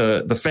part of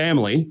the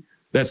family,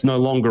 that's no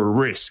longer a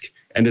risk.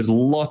 And there's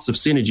lots of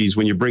synergies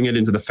when you bring it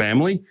into the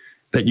family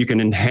that you can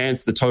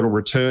enhance the total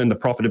return, the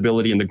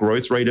profitability, and the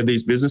growth rate of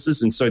these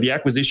businesses. And so the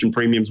acquisition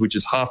premiums, which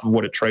is half of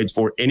what it trades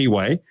for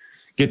anyway,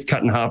 gets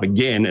cut in half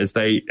again as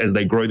they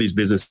grow these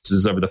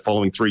businesses over the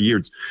following 3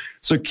 years.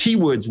 So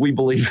Keywords, we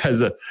believe,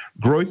 has a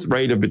growth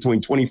rate of between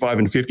 25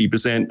 and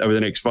 50% over the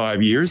next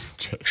 5 years.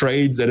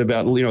 Trades at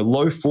about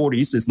low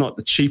 40s. It's not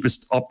the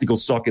cheapest optical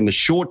stock in the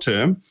short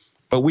term,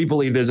 but we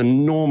believe there's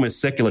enormous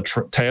secular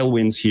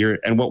tailwinds here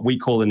and what we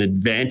call an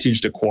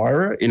advantaged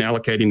acquirer in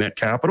allocating that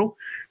capital.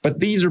 But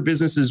these are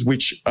businesses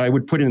which I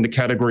would put in the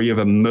category of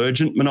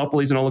emergent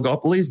monopolies and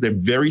oligopolies. They're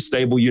very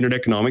stable unit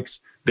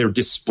economics. They're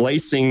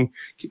displacing,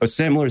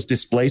 Semler is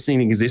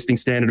displacing an existing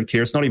standard of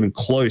care. It's not even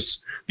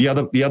close. The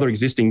other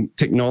existing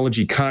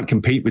technology can't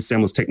compete with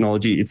Semler's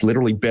technology. It's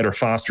literally better,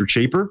 faster,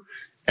 cheaper.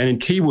 And in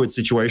Keywords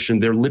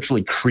situation, they're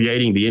literally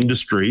creating the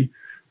industry.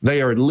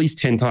 They are at least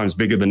 10 times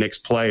bigger than the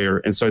next player,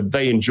 and so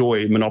they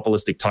enjoy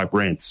monopolistic type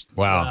rents.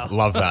 Wow.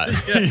 Love that.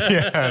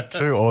 Yeah,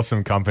 two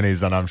awesome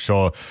companies, and I'm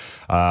sure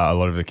a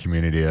lot of the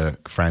community are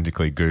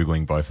frantically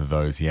Googling both of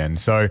those, Yen.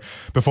 So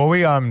before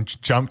we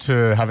jump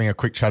to having a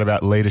quick chat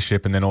about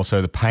leadership and then also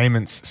the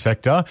payments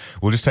sector,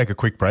 we'll just take a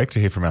quick break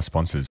to hear from our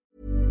sponsors.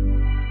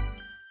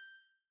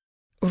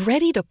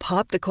 Ready to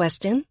pop the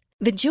question?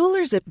 The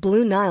jewelers at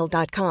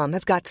BlueNile.com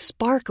have got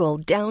sparkle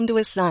down to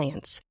a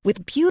science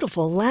with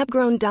beautiful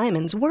lab-grown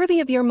diamonds worthy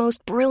of your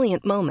most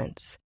brilliant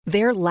moments.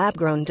 Their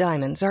lab-grown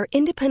diamonds are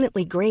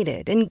independently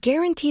graded and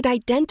guaranteed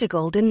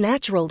identical to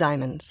natural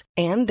diamonds,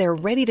 and they're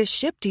ready to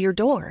ship to your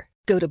door.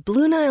 Go to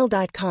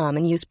BlueNile.com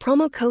and use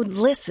promo code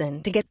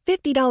LISTEN to get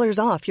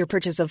 $50 off your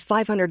purchase of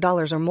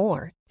 $500 or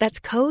more. That's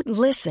code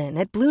LISTEN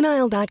at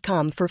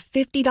BlueNile.com for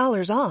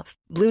 $50 off.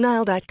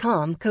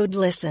 BlueNile.com, code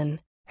LISTEN.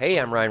 Hey,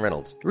 I'm Ryan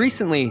Reynolds.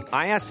 Recently,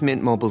 I asked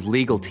Mint Mobile's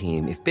legal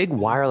team if big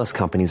wireless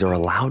companies are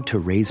allowed to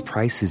raise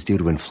prices due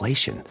to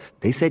inflation.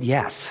 They said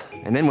yes.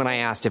 And then when I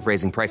asked if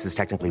raising prices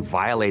technically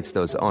violates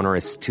those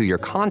onerous 2-year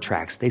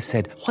contracts, they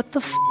said, "What the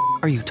f***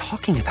 are you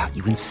talking about,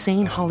 you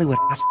insane Hollywood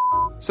ass?"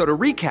 So to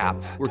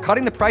recap, we're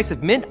cutting the price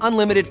of Mint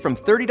Unlimited from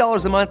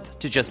 $30 a month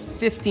to just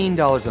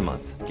 $15 a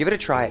month. Give it a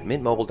try at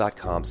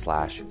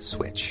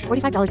mintmobile.com/switch.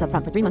 $45 up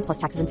front for 3 months plus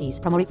taxes and fees.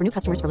 Promo rate for new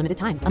customers for limited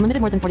time. Unlimited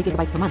more than 40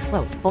 gigabytes per month.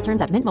 Slows full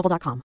terms at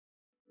mintmobile.com.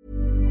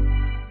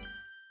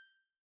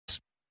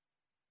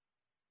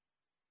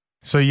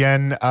 So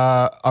Yen,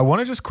 I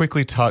want to just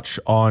quickly touch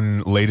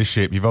on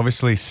leadership. You've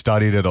obviously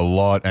studied it a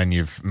lot and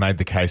you've made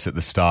the case at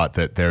the start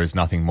that there is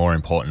nothing more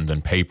important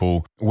than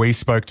people. We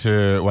spoke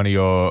to one of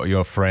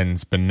your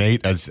friends,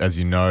 Benit, as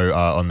you know,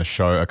 on the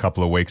show a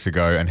couple of weeks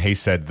ago, and he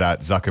said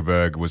that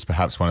Zuckerberg was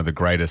perhaps one of the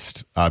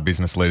greatest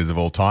business leaders of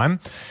all time,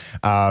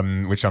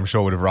 which I'm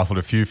sure would have ruffled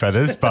a few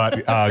feathers,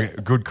 but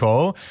good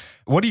call.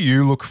 What do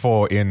you look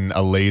for in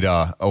a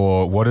leader,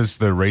 or what has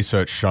the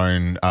research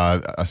shown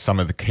are some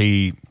of the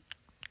key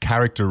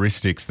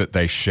characteristics that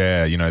they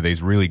share,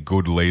 these really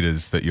good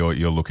leaders that you're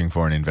looking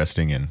for and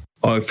investing in?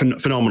 Oh,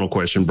 phenomenal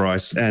question,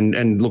 Bryce.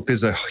 And look,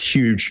 there's a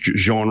huge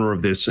genre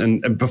of this.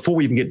 And before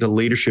we even get to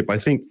leadership, I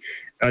think,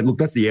 look,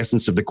 that's the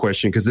essence of the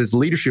question, because there's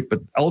leadership,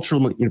 but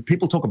ultimately,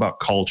 people talk about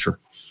culture.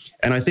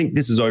 And I think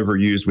this is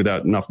overused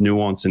without enough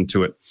nuance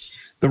into it.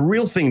 The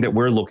real thing that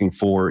we're looking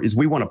for is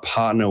we want to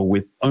partner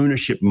with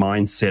ownership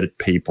mindset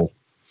people.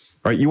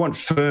 Right? You want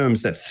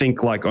firms that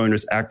think like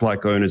owners, act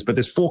like owners, but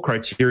there's 4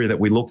 criteria that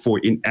we look for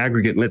in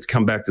aggregate. And let's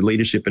come back to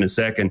leadership in a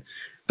second.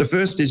 The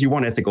first is you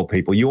want ethical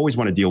people. You always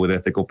want to deal with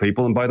ethical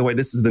people. And by the way,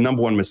 this is the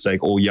number one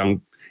mistake all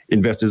young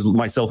investors,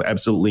 myself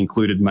absolutely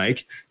included,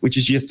 make, which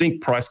is you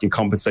think price can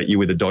compensate you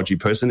with a dodgy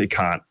person. It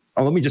can't.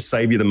 Oh, let me just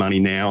save you the money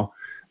now.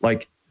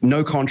 Like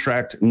no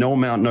contract, no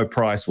amount, no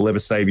price will ever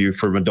save you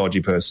from a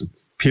dodgy person,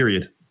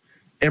 period.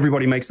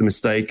 Everybody makes the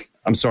mistake.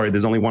 I'm sorry,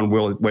 there's only one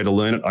way to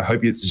learn it. I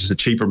hope it's just a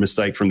cheaper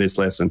mistake from this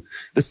lesson.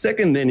 The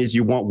second then is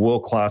you want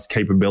world-class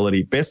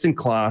capability. Best in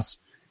class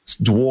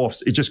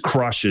dwarfs, it just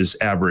crushes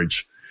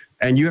average.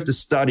 And you have to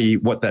study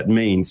what that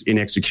means in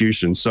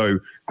execution. So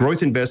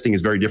growth investing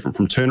is very different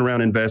from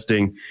turnaround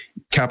investing.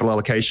 Capital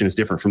allocation is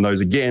different from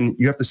those. Again,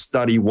 you have to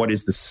study what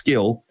is the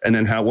skill and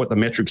then what the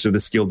metrics of the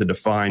skill to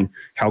define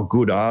how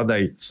good are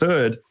they.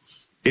 Third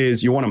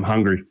is you want them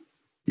hungry.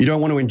 You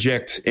don't want to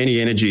inject any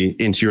energy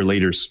into your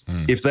leaders.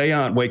 If they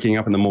aren't waking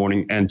up in the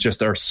morning and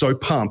just are so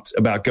pumped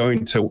about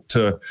going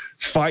to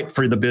fight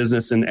for the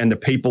business and the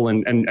people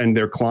and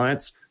their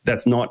clients,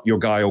 that's not your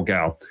guy or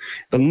gal.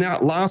 The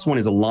last one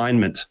is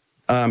alignment.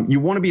 You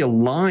want to be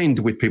aligned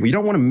with people. You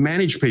don't want to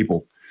manage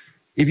people.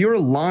 If you're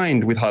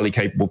aligned with highly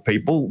capable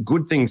people,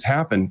 good things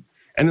happen.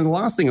 And then the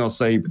last thing I'll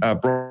say,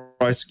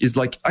 Bryce, is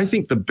I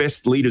think the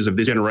best leaders of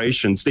this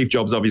generation, Steve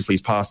Jobs obviously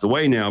has passed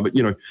away now, but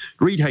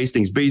Reed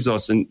Hastings,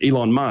 Bezos, and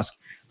Elon Musk,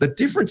 the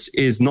difference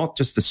is not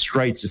just the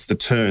straights, it's the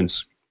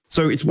turns.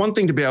 So it's one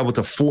thing to be able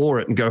to floor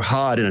it and go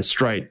hard in a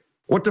straight.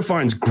 What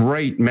defines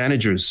great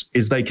managers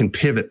is they can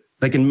pivot.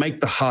 They can make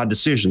the hard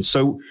decisions.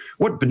 So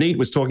what Benit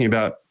was talking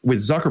about with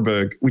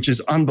Zuckerberg, which is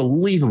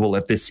unbelievable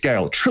at this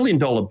scale, $1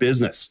 trillion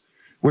business,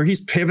 where he's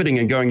pivoting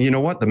and going, you know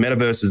what, the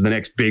metaverse is the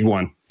next big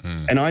one.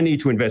 And I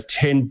need to invest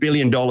 $10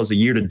 billion a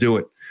year to do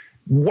it.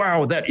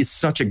 Wow, that is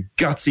such a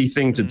gutsy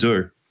thing to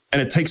do. And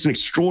it takes an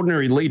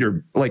extraordinary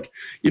leader,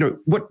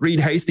 what Reed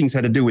Hastings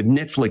had to do with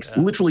Netflix,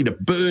 literally to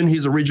burn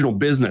his original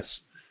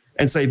business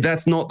and say,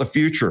 that's not the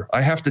future.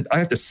 I have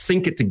to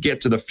sink it to get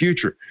to the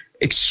future.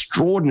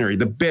 Extraordinary.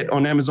 The bet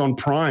on Amazon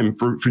Prime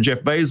for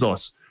Jeff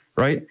Bezos,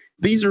 right?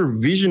 These are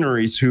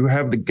visionaries who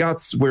have the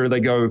guts where they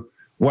go,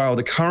 wow,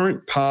 the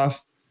current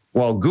path,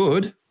 while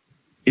good,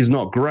 is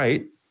not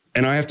great.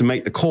 And I have to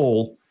make the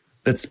call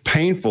that's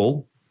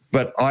painful,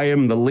 but I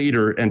am the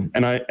leader.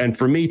 And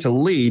for me to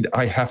lead,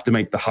 I have to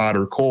make the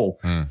harder call.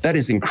 That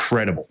is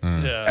incredible.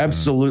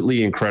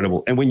 Absolutely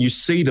incredible. And when you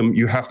see them,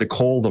 you have to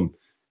call them.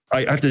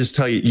 I have to just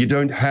tell you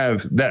don't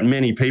have that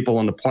many people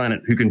on the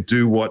planet who can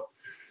do what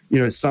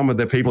some of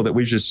the people that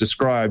we've just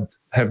described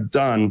have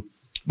done.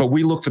 But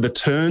we look for the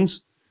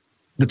turns.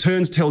 The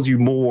turns tells you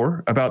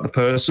more about the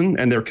person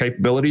and their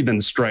capability than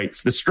the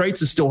straights. The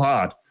straights is still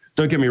hard.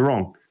 Don't get me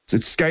wrong. To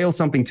scale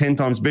something 10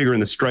 times bigger in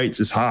the straights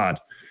is hard.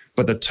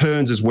 But the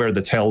turns is where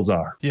the tells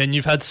are. Yeah, and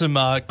you've had some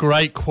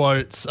great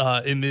quotes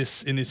in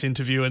this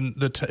interview, and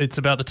it's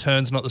about the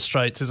turns, not the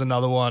straights, is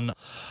another one.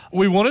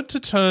 We wanted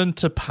to turn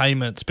to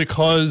payments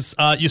because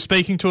you're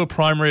speaking to a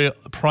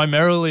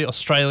primarily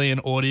Australian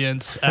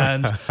audience,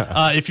 and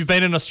if you've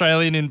been an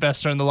Australian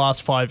investor in the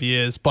last 5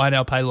 years, buy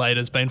now, pay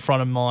later has been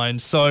front of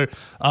mind. So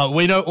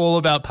we know all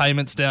about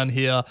payments down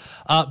here,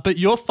 but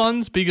your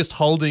fund's biggest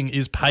holding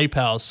is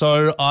PayPal.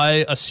 So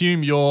I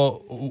assume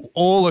you're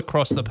all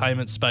across the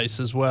payment space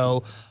as well.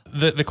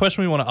 The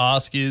question we want to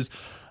ask is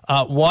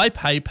why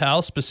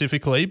PayPal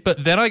specifically,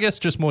 but then I guess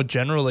just more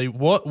generally,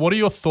 what are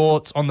your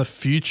thoughts on the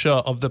future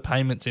of the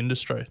payments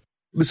industry?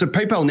 So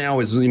PayPal now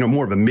is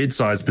more of a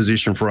mid-sized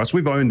position for us.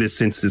 We've owned this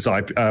since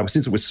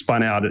it was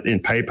spun out in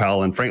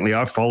PayPal, and frankly,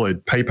 I've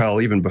followed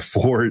PayPal even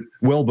before,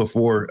 well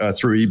before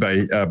through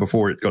eBay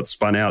before it got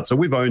spun out. So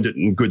we've owned it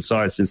in good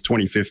size since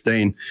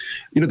 2015.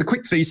 The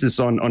quick thesis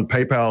on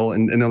PayPal,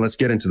 and then let's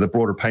get into the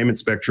broader payment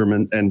spectrum.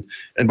 And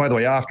by the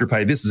way,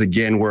 Afterpay, this is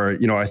again where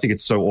I think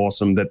it's so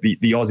awesome that the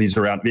Aussies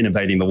are out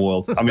innovating the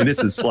world. I mean,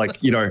 this is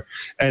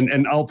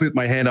and I'll put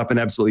my hand up and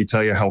absolutely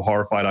tell you how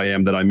horrified I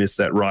am that I missed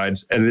that ride.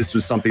 And this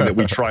was something that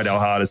we tried our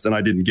hardest and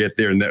I didn't get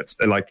there. And that's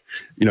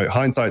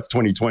hindsight's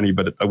 2020,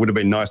 but it would have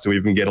been nice to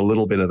even get a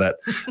little bit of that.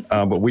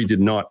 But we did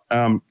not.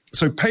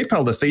 So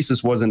PayPal, the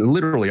thesis wasn't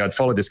literally, I'd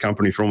followed this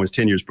company for almost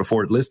 10 years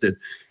before it listed,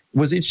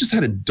 it's just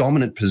had a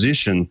dominant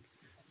position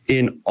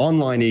in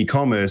online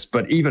e-commerce,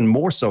 but even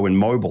more so in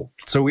mobile.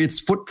 So its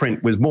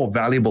footprint was more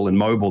valuable in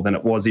mobile than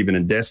it was even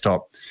in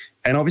desktop.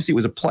 And obviously it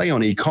was a play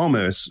on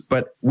e-commerce,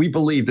 but we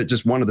believe that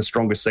just one of the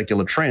strongest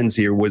secular trends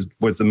here was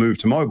the move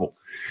to mobile.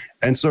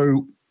 And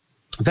so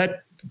that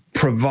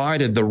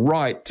provided the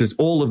right to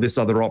all of this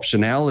other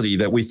optionality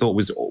that we thought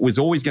was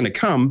always going to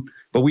come,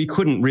 but we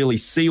couldn't really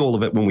see all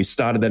of it when we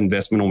started that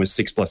investment almost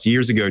 6+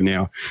 years ago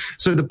now.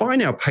 So the buy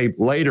now, pay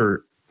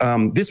later,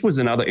 this was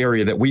another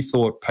area that we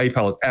thought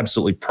PayPal is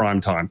absolutely prime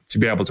time to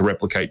be able to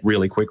replicate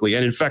really quickly.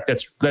 And in fact,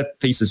 that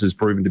thesis has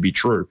proven to be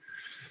true.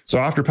 So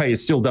Afterpay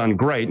is still done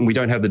great, and we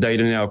don't have the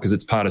data now because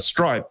it's part of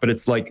Stripe, but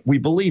it's like we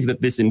believe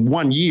that this in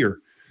 1 year,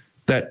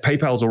 that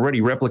PayPal's already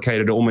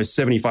replicated almost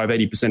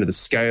 75-80% of the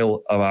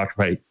scale of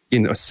Afterpay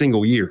in a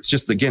single year. It's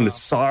just, again, the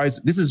size.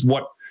 This is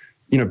what,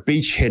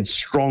 beachhead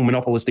strong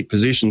monopolistic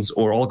positions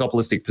or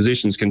oligopolistic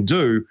positions can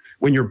do.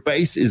 When your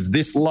base is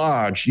this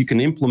large, you can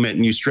implement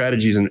new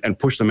strategies and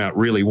push them out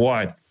really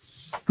wide.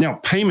 Now,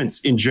 payments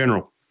in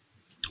general.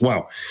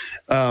 Wow.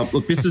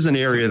 Look, this is an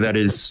area that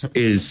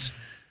is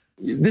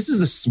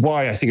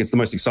why I think it's the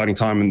most exciting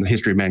time in the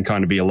history of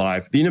mankind to be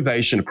alive. The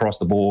innovation across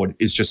the board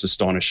is just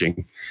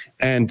astonishing.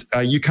 And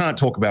you can't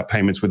talk about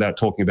payments without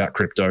talking about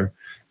crypto.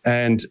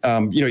 And,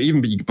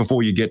 even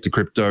before you get to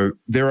crypto,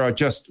 there are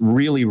just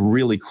really,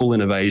 really cool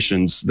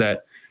innovations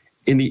that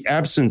in the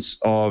absence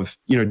of,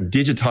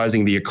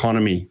 digitizing the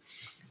economy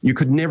You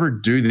could never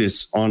do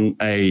this on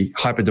a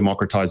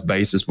hyper-democratized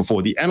basis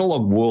before. The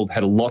analog world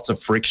had lots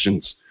of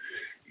frictions.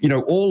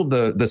 All of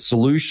the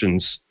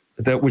solutions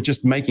that we're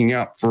just making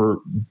up for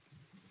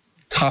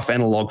tough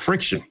analog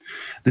friction.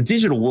 The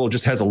digital world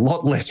just has a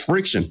lot less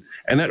friction,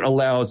 and that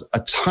allows a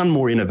ton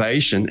more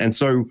innovation. And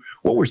so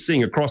what we're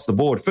seeing across the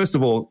board, first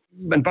of all,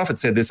 and Buffett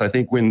said this, I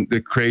think, when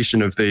the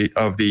creation of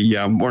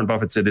Warren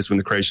Buffett said this when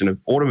the creation of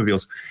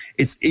automobiles,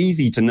 it's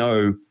easy to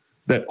know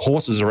that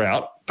horses are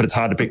out, but it's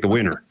hard to pick the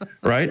winner,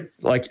 right?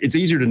 Like, it's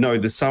easier to know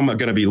that some are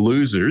going to be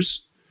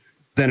losers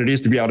than it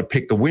is to be able to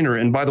pick the winner.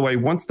 And by the way,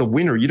 once the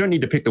winner, you don't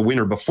need to pick the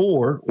winner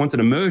before. Once it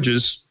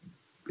emerges,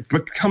 it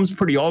becomes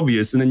pretty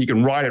obvious, and then you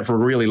can ride it for a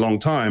really long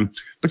time.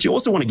 But you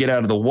also want to get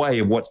out of the way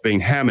of what's being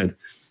hammered.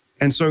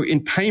 And so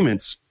in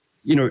payments,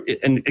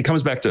 and it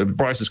comes back to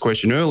Bryce's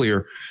question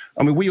earlier.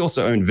 I mean, we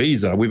also own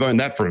Visa. We've owned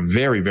that for a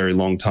very, very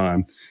long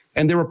time.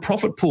 And there are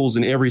profit pools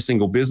in every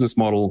single business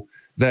model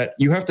that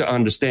you have to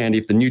understand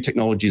if the new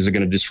technologies are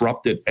going to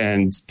disrupt it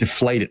and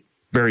deflate it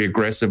very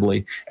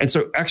aggressively. And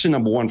so action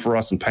number one for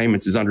us in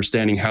payments is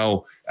understanding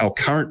how our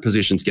current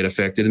positions get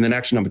affected. And then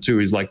action number two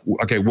is like,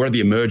 okay, where are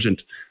the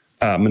emergent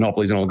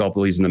monopolies and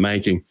oligopolies in the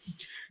making?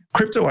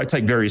 Crypto, I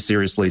take very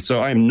seriously.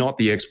 So I am not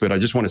the expert. I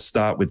just want to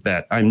start with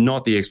that. I'm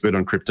not the expert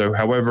on crypto.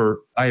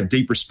 However, I have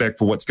deep respect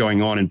for what's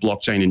going on in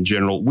blockchain in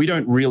general. We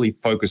don't really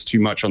focus too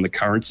much on the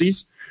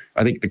currencies.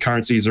 I think the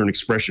currencies are an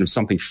expression of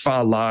something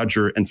far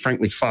larger and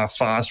frankly far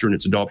faster in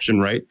its adoption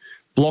rate.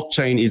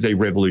 Blockchain is a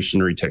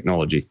revolutionary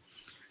technology.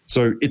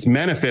 So it's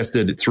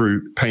manifested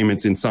through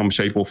payments in some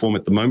shape or form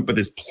at the moment, but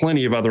there's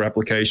plenty of other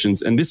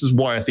applications. And this is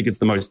why I think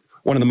it's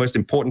one of the most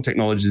important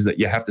technologies that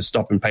you have to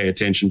stop and pay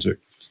attention to.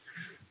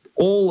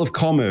 All of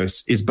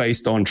commerce is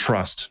based on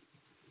trust.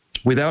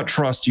 Without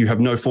trust, you have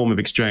no form of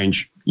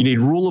exchange. You need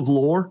rule of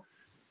law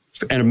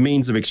and a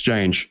means of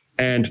exchange.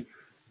 And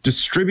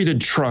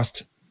distributed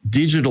trust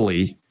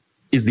digitally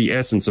is the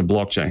essence of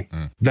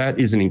blockchain. That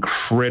is an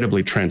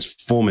incredibly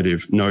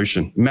transformative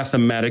notion,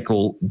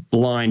 mathematical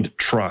blind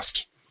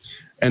trust.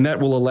 And that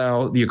will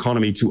allow the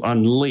economy to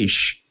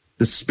unleash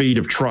the speed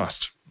of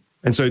trust.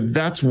 And so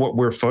that's what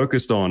we're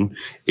focused on,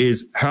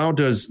 is how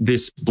does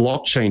this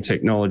blockchain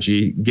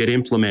technology get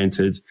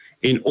implemented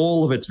in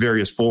all of its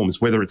various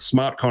forms, whether it's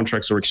smart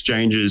contracts or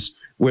exchanges,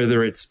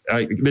 whether it's,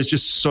 there's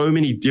just so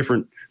many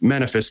different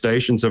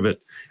manifestations of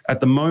it. At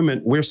the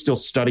moment, we're still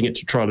studying it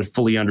to try to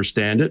fully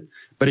understand it.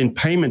 But in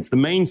payments, the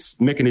main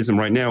mechanism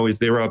right now is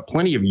there are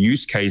plenty of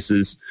use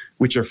cases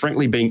which are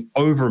frankly being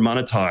over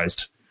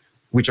monetized,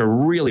 which are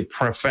really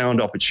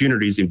profound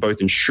opportunities in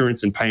both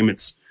insurance and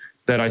payments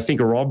that I think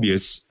are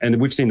obvious. And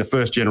we've seen the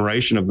first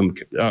generation of them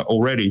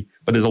already,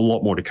 but there's a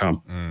lot more to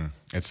come.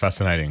 It's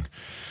fascinating.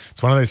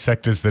 It's one of those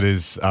sectors that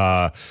is,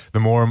 the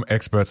more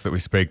experts that we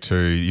speak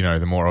to,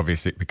 the more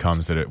obvious it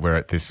becomes that we're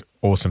at this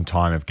awesome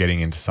time of getting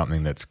into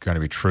something that's going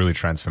to be truly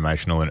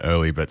transformational and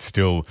early, but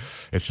still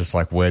it's just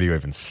like, where do you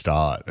even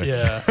start?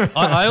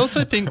 I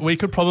also think we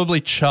could probably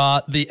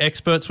chart the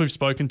experts we've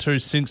spoken to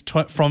since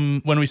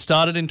from when we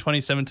started in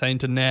 2017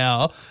 to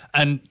now,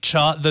 and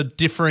chart the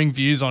differing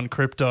views on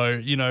crypto.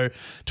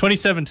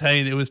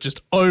 2017, it was just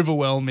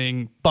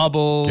overwhelming,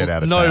 bubble,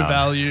 no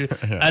value.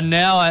 Yeah. And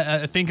now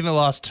I think in the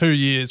last 2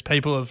 years,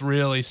 people have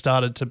really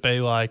started to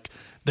be like,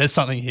 there's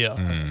something here.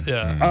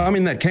 I'm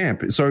in that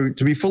camp. So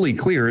to be fully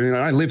clear,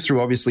 I lived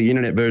through obviously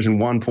internet version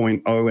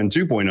 1.0 and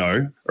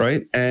 2.0,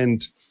 right?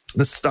 And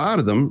the start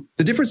of them,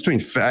 the difference between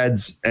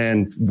fads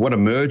and what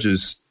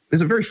emerges,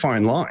 there's a very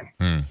fine line,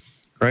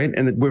 right?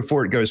 And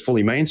before it goes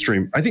fully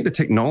mainstream, I think the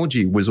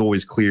technology was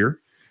always clear,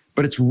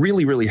 but it's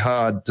really, really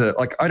hard to,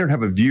 I don't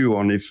have a view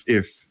on if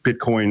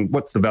Bitcoin,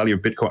 what's the value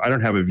of Bitcoin? I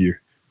don't have a view.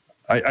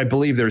 I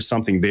believe there's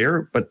something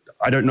there, but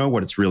I don't know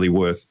what it's really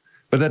worth.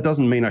 But that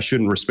doesn't mean I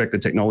shouldn't respect the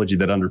technology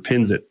that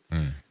underpins it.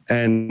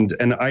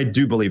 And I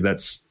do believe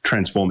that's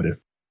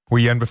transformative.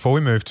 Well, Jan, before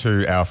we move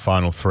to our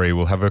final three,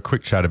 we'll have a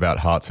quick chat about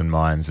Hearts and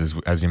Minds.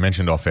 As you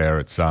mentioned off air,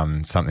 it's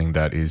something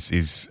that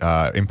is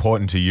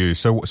important to you.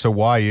 So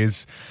why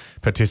is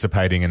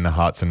participating in the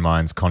Hearts and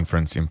Minds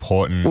conference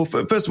important? Well,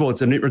 first of all,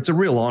 it's a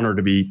real honor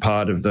to be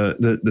part of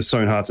the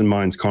Sohn Hearts and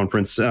Minds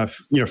conference.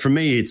 For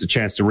me, it's a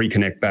chance to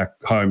reconnect back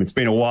home. It's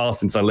been a while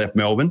since I left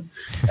Melbourne,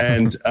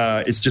 and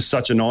it's just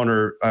such an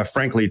honor,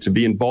 frankly, to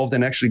be involved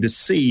and actually to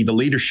see the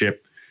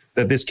leadership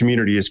that this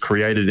community has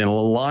created in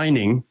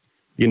aligning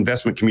the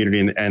investment community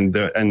and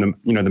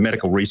the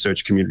medical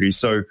research community.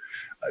 So,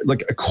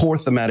 like a core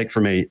thematic for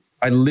me,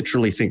 I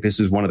literally think this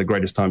is one of the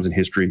greatest times in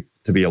history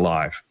to be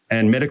alive.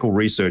 And medical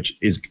research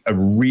is a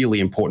really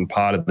important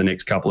part of the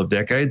next couple of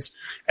decades.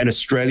 And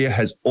Australia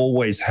has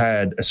always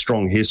had a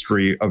strong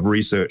history of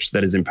research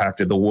that has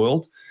impacted the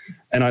world.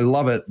 And I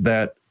love it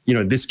that,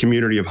 this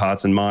community of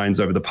Hearts and Minds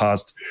over the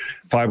past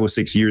 5 or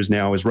 6 years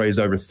now has raised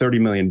over $30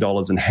 million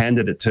and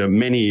handed it to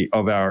many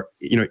of our,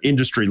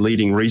 industry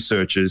leading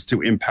researchers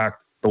to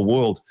impact the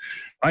world.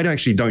 I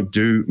actually don't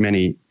do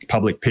many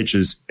public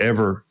pitches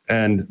ever.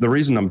 And the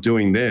reason I'm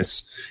doing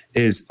this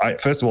is,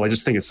 first of all, I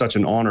just think it's such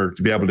an honor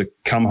to be able to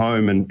come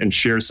home and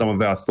share some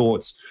of our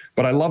thoughts.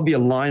 But I love the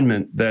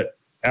alignment that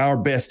our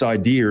best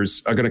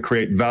ideas are going to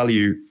create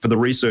value for the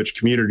research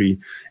community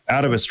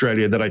out of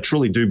Australia that I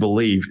truly do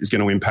believe is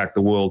going to impact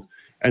the world.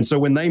 And so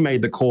when they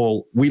made the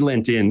call, we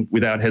lent in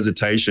without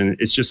hesitation.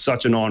 It's just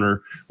such an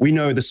honor. We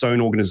know the Sohn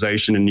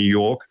organization in New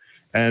York.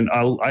 And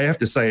I have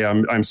to say,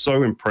 I'm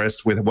so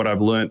impressed with what I've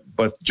learned,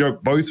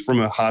 both from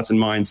a Hearts and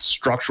Minds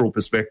structural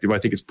perspective. I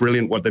think it's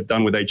brilliant what they've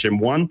done with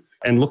HM1,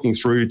 and looking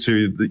through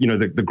to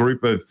the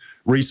group of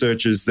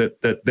researchers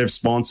that they've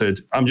sponsored.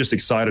 I'm just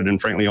excited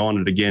and frankly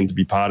honored again to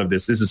be part of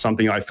this. This is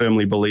something I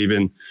firmly believe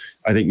in.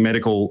 I think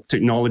medical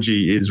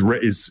technology is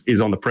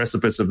on the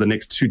precipice of the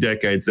next 2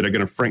 decades that are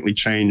going to frankly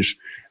change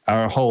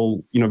our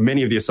whole,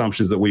 many of the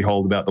assumptions that we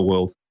hold about the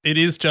world. It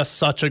is just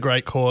such a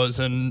great cause,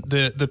 and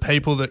the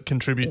people that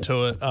contribute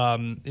to it,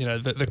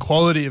 the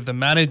quality of the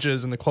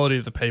managers and the quality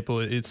of the people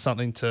is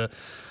something to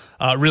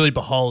really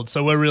behold.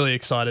 So we're really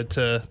excited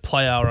to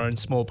play our own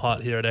small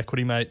part here at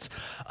Equity Mates.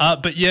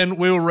 But Yen,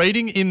 we were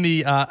reading in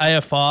the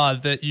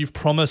AFR that you've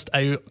promised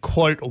a,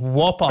 quote,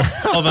 whopper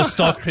of a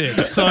stock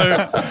pick.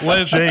 So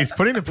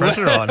putting the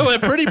pressure on. We're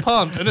pretty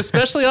pumped, and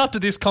especially after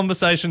this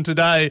conversation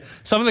today,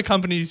 some of the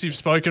companies you've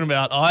spoken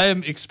about, I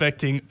am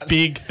expecting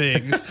big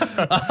things.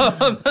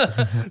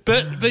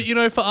 But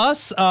for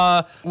us,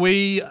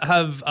 we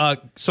have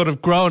sort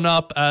of grown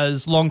up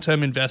as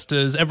long-term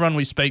investors. Everyone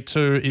we speak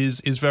to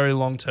is very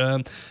long-term.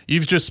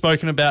 You've just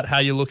spoken about how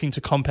you're looking to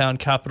compound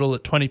capital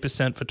at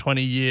 20% for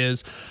 20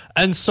 years.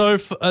 And so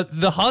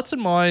the Hearts and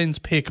Minds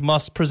pick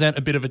must present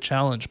a bit of a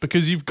challenge,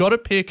 because you've got to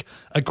pick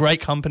a great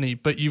company,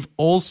 but you've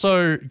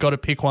also got to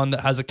pick one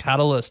that has a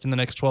catalyst in the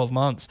next 12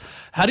 months.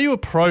 How do you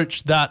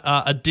approach that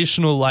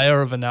additional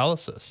layer of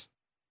analysis?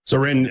 So,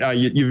 Ren,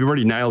 you've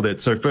already nailed it.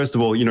 So first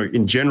of all,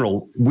 in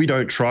general, we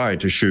don't try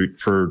to shoot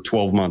for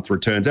 12-month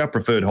returns. Our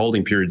preferred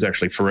holding period is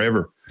actually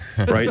forever,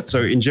 right?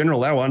 So in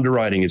general, our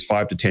underwriting is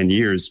 5 to 10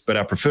 years, but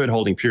our preferred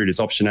holding period is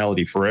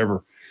optionality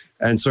forever.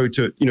 And so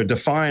to,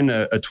 define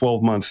a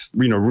 12-month,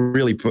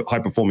 really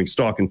high-performing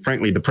stock, and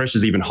frankly, the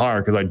pressure's even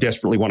higher because I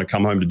desperately want to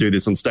come home to do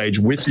this on stage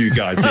with you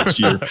guys next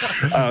year.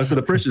 So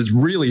the pressure's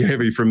really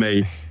heavy for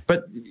me.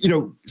 But,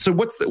 so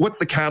what's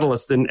the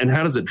catalyst and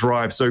how does it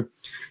drive? So,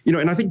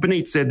 and I think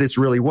Beneat said this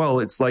really well.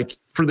 It's like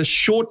for the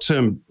short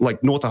term,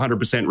 like north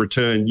 100%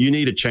 return, you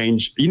need a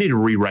change. You need a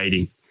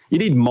re-rating. You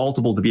need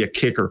multiple to be a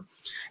kicker.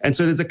 And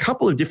so there's a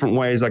couple of different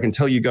ways I can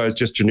tell you guys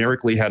just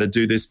generically how to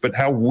do this, but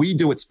how we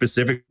do it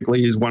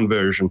specifically is one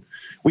version.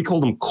 We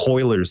call them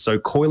coilers. So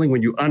coiling,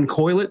 when you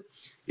uncoil it,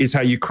 is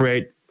how you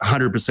create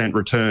 100%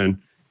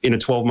 return in a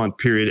 12-month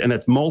period. And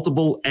that's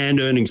multiple and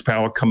earnings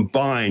power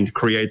combined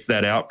creates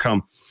that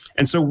outcome.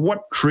 And so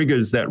what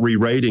triggers that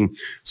re-rating?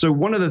 So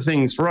one of the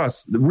things for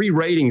us, the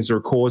re-ratings are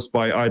caused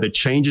by either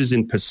changes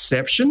in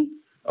perception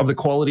of the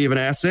quality of an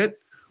asset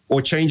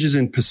or changes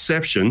in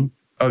perception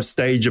of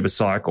stage of a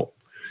cycle.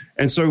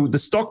 And so the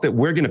stock that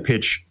we're going to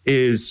pitch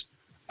is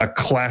a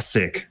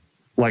classic,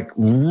 like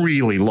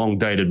really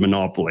long-dated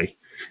monopoly.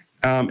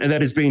 And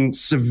that has been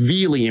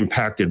severely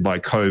impacted by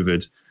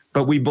COVID.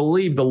 But we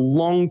believe the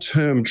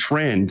long-term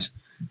trend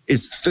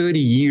is 30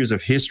 years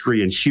of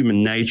history and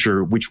human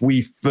nature, which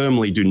we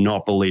firmly do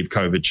not believe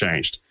COVID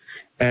changed.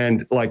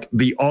 And like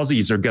the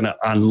Aussies are going to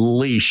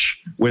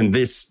unleash when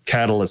this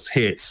catalyst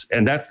hits.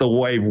 And that's the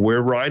wave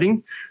we're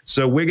riding.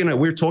 So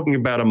we're talking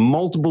about a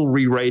multiple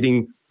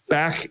re-rating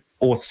back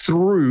or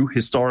through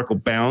historical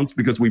bounds,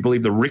 because we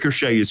believe the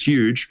ricochet is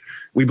huge.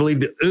 We believe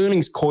the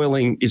earnings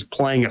coiling is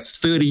playing a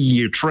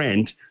 30-year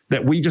trend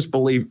that we just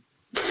believe,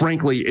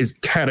 frankly, is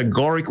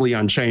categorically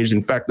unchanged.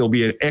 In fact, there'll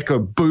be an echo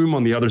boom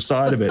on the other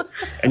side of it.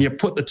 And you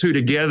put the two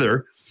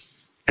together,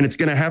 and it's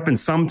going to happen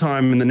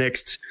sometime in the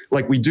next,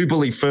 like we do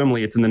believe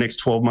firmly it's in the next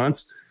 12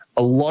 months.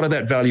 A lot of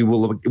that value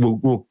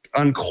will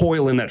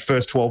uncoil in that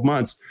first 12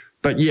 months.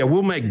 But yeah,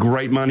 we'll make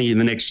great money in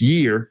the next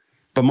year.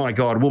 But my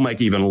God, we'll make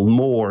even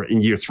more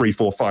in year 3,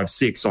 4, 5,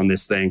 6 on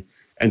this thing.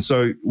 And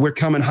so we're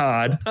coming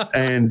hard,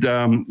 and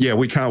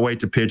we can't wait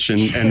to pitch.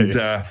 And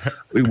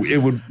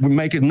it would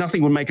make it,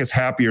 nothing would make us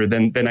happier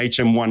than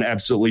HM1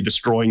 absolutely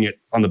destroying it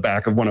on the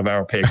back of one of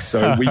our picks.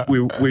 So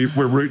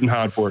we're rooting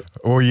hard for it.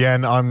 Well,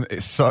 Yen, I'm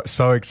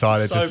so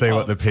excited to see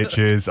what the pitch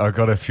is. I've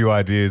got a few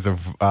ideas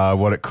of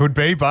what it could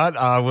be, but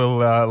I will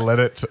let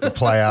it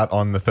play out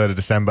on the 3rd of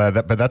December.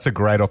 But that's a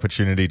great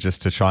opportunity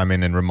just to chime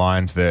in and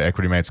remind the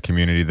Equity Mates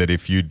community that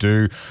if you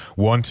do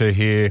want to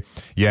hear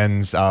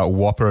Yen's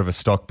whopper of a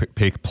stock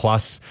pick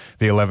plus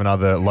the 11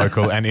 other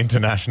local and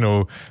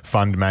international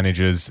fund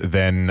managers,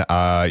 then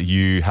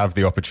you have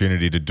the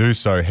opportunity to do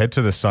so. Head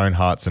to the Sohn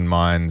Hearts and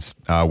Minds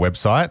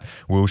website.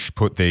 We'll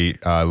put the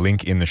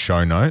link in the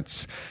show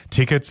notes.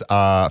 Tickets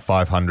are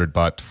 $500,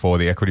 but for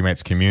the Equity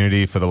Mates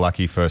community, for the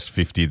lucky first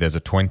 50, there's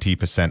a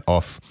 20%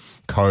 off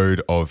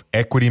code of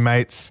Equity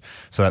Mates.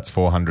 So that's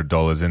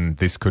 $400. And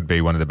this could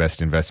be one of the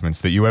best investments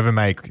that you ever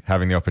make,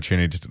 having the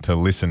opportunity to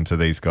listen to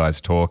these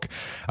guys talk.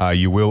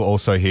 You will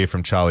also hear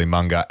from Charlie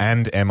Munger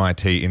and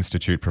MIT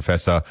Institute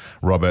professor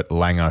Robert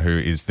Langer, who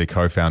is the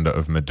co-founder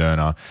of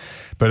Moderna.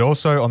 But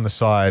also on the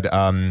side,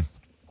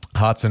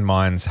 Hearts and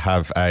Minds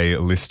have a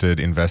listed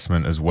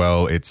investment as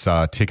well. Its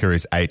ticker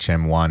is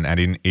HM1,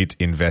 and it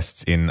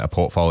invests in a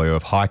portfolio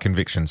of high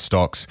conviction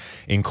stocks,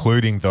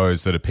 including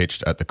those that are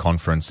pitched at the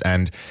conference.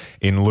 And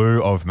in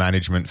lieu of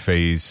management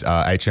fees,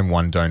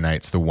 HM1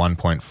 donates the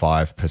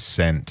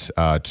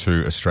 1.5%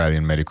 to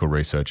Australian medical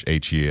research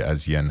each year,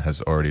 as Yen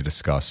has already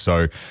discussed.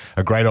 So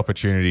a great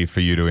opportunity for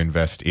you to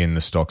invest in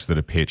the stocks that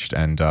are pitched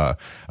and a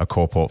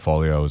core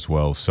portfolio as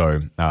well.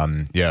 So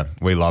yeah,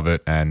 we love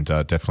it, and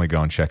definitely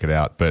go and check it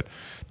out. But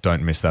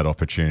don't miss that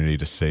opportunity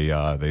to see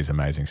these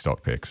amazing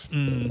stock picks.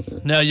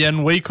 Now,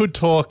 Yen, we could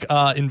talk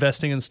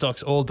investing in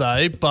stocks all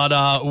day,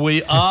 but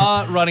we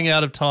are running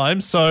out of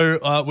time.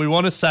 So we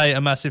want to say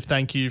a massive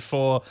thank you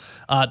for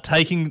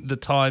taking the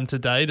time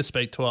today to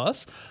speak to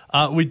us.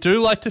 We do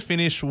like to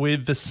finish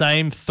with the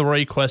same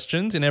 3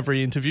 questions in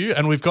every interview,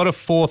 and we've got a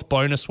 4th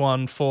bonus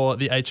one for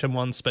the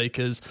HM1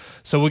 speakers.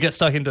 So we'll get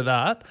stuck into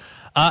that.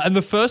 And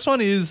the first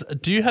one is,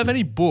 do you have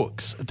any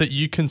books that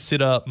you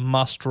consider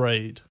must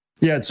read?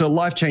 Yeah, it's a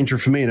life changer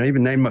for me, and I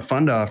even named my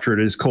fund after it.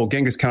 It's called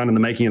Genghis Khan and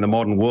the Making of the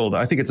Modern World.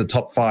 I think it's a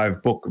top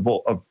 5 book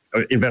of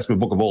investment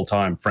book of all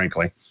time,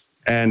 frankly.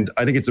 And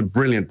I think it's a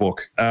brilliant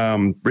book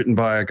written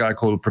by a guy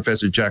called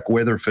Professor Jack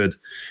Weatherford.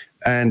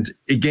 And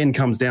again,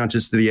 comes down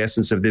just to the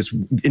essence of this.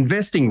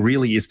 Investing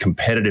really is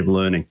competitive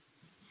learning,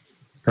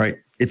 right?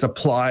 It's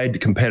applied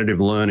competitive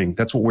learning.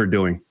 That's what we're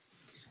doing.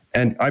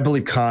 And I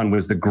believe Khan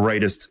was the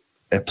greatest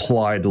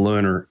applied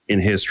learner in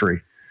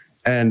history.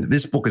 And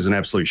this book is an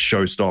absolute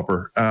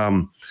showstopper.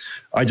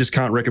 I just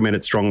can't recommend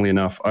it strongly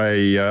enough.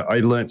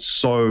 I learned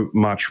so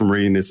much from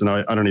reading this, and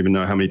I don't even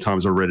know how many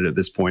times I've read it at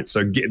this point.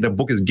 So the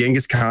book is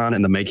Genghis Khan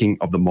and the Making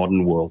of the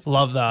Modern World.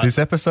 Love that. This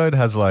episode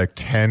has like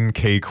 10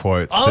 key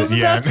quotes. I was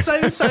about to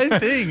say the same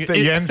thing. that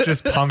Yen's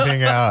just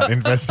pumping out.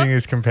 Investing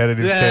is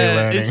competitive key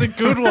learning. It's a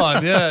good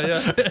one.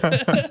 Yeah.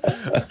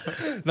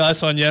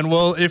 Nice one, Yen.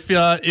 Well, if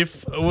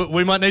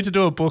we might need to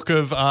do a book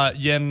of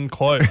Yen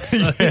quotes.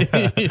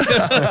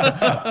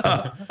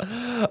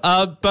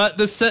 But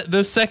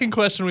the second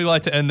question we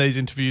like to end these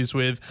interviews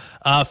with,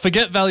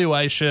 forget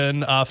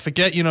valuation,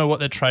 forget what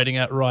they're trading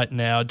at right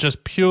now,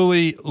 just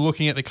purely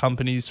looking at the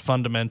company's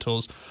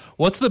fundamentals.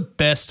 What's the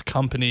best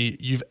company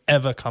you've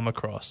ever come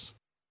across?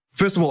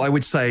 First of all, I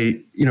would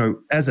say,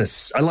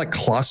 I like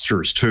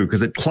clusters too,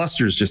 because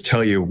clusters just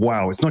tell you,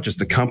 wow, it's not just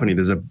the company.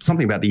 There's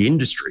something about the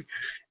industry.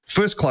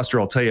 First cluster,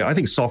 I'll tell you, I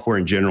think software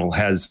in general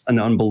has an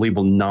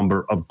unbelievable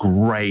number of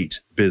great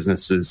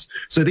businesses.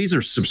 So these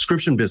are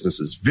subscription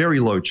businesses, very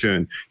low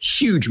churn,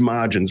 huge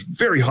margins,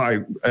 very high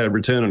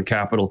return on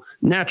capital,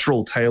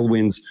 natural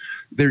tailwinds.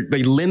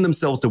 They lend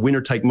themselves to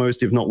winner take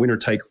most, if not winner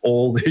take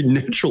all. They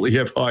naturally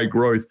have high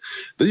growth.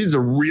 These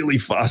are really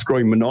fast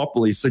growing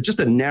monopolies. So just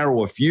to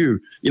narrow a few,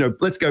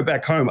 let's go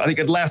back home. I think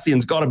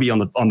Atlassian's got to be on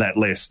that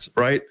list,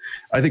 right?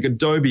 I think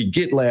Adobe,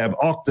 GitLab,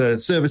 Okta,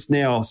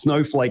 ServiceNow,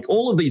 Snowflake,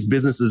 all of these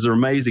businesses are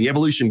amazing.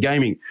 Evolution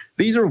Gaming.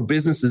 These are all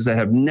businesses that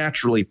have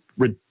naturally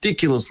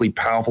ridiculously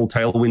powerful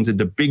tailwinds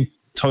into big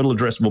total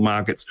addressable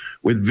markets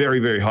with very,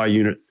 very high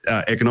unit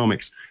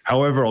economics.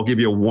 However, I'll give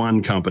you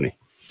one company.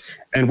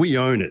 And we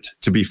own it,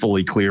 to be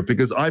fully clear,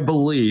 because I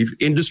believe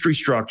industry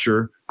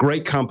structure,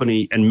 great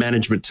company, and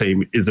management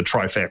team is the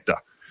trifecta.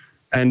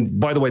 And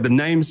by the way, the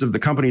names of the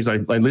companies I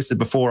listed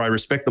before, I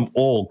respect them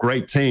all,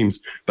 great teams.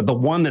 But the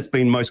one that's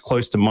been most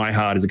close to my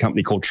heart is a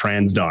company called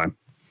TransDigm.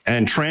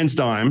 And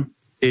TransDigm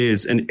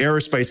is an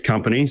aerospace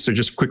company. So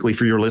just quickly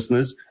for your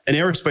listeners, an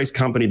aerospace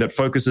company that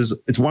focuses,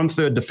 it's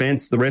 1/3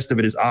 defense. The rest of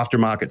it is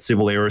aftermarket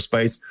civil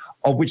aerospace,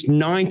 of which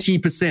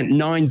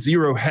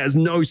 90% has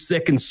no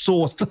second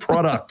sourced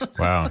product.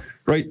 Wow.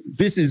 Right.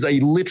 This is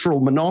a literal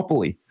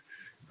monopoly.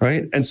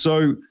 Right. And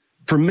so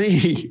for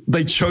me,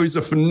 they chose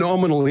a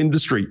phenomenal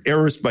industry,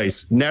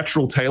 aerospace,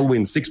 natural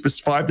tailwind,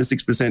 5 to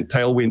 6%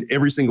 tailwind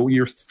every single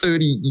year,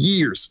 30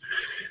 years.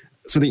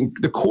 So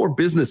the core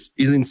business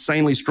is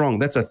insanely strong.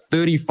 That's a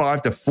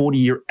 35 to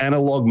 40-year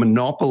analog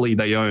monopoly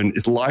they own.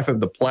 It's life of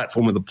the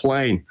platform of the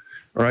plane,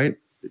 right?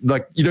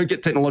 Like you don't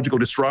get technological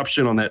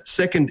disruption on that.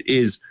 Second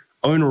is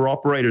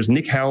owner-operators.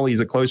 Nick Howley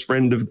is a close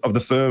friend of the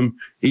firm.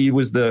 He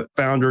was the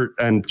founder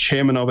and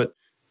chairman of it.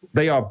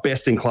 They are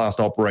best-in-class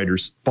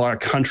operators by a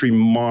country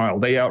mile.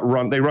 They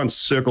run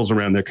circles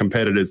around their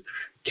competitors.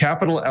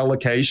 Capital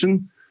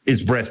allocation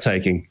is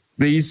breathtaking.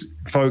 These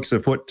folks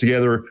have put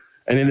together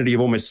an entity of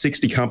almost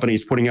 60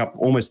 companies putting up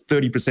almost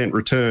 30%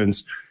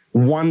 returns.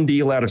 One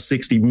deal out of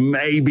 60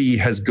 maybe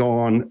has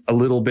gone a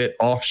little bit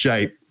off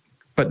shape,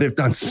 but they've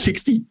done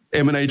 60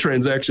 M&A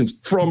transactions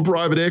from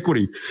private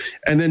equity.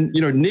 And then,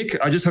 Nick,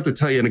 I just have to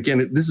tell you, and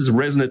again, this is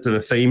resonant to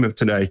the theme of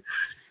today.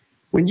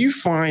 When you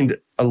find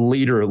a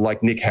leader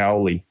like Nick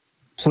Howley,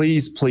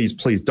 please, please,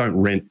 please don't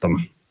rent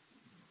them.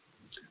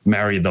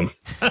 Marry them,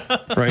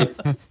 right?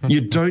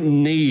 You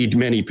don't need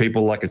many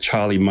people like a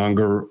Charlie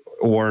Munger,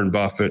 Warren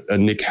Buffett,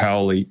 and Nick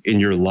Howley in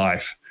your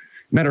life.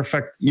 Matter of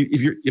fact,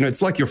 if you're,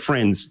 it's like your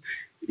friends.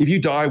 If you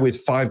die with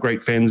 5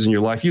 great friends in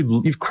your life,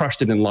 you've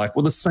crushed it in life.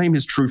 Well, the same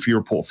is true for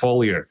your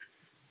portfolio.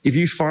 If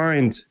you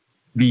find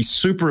the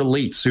super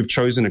elites who've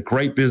chosen a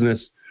great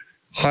business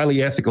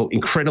highly ethical,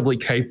 incredibly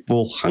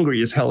capable,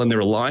 hungry as hell, and they're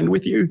aligned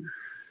with you,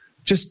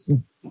 just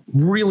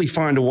really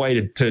find a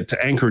way to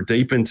anchor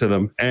deep into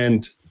them.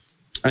 And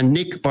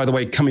Nick, by the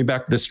way, coming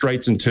back to the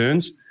straights and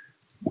turns,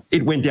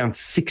 it went down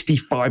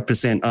 65%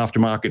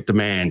 aftermarket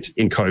demand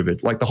in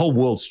COVID. Like the whole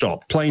world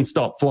stopped. Planes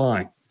stopped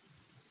flying.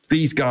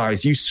 These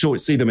guys, you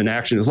see them in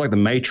action. It was like the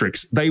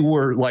Matrix. They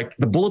were like,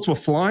 the bullets were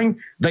flying.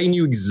 They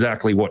knew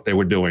exactly what they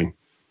were doing.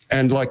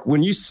 And like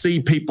when you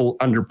see people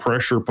under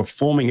pressure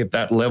performing at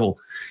that level,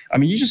 I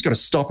mean, you just got to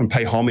stop and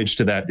pay homage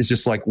to that. It's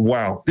just like,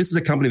 wow, this is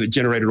a company that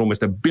generated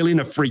almost $1 billion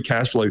of free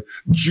cash flow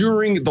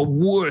during the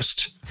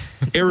worst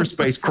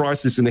aerospace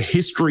crisis in the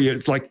history.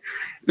 It's like,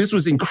 this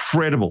was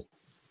incredible.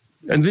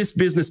 And this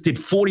business did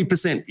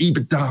 40%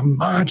 EBITDA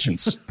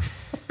margins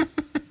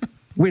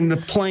when the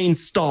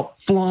planes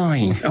stopped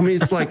flying. I mean,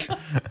 it's like,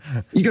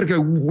 you got to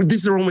go,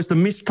 this is almost a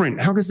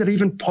misprint. How is that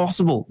even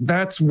possible?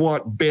 That's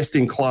what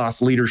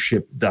best-in-class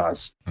leadership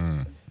does.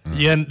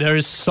 Yeah, and there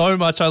is so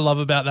much I love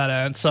about that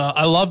answer.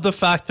 I love the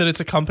fact that it's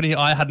a company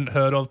I hadn't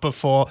heard of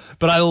before,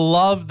 but I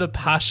love the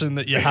passion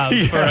that you have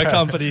for a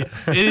company.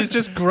 It is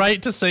just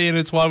great to see, and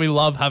it's why we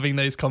love having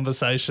these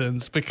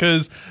conversations,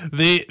 because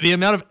the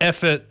amount of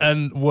effort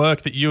and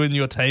work that you and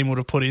your team would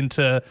have put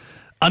into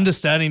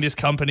understanding this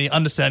company,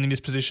 understanding this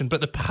position,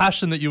 but the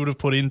passion that you would have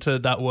put into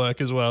that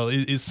work as well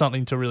is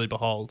something to really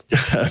behold.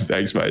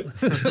 Thanks, mate.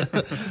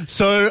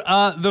 So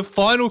the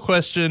final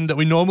question that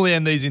we normally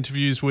end these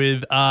interviews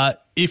with,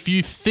 if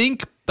you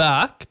think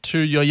back to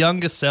your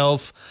younger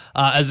self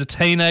as a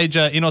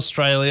teenager in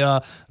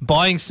Australia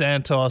buying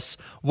Santos,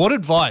 what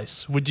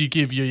advice would you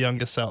give your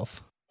younger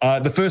self?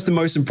 The first and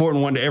most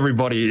important one to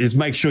everybody is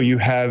make sure you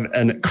have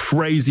a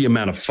crazy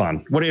amount of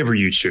fun, whatever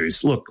you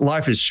choose. Look,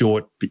 life is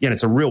short, and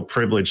it's a real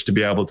privilege to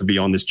be able to be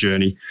on this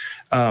journey.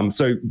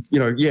 So,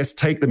 yes,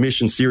 take the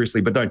mission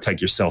seriously, but don't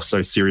take yourself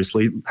so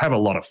seriously. Have a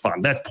lot of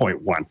fun. That's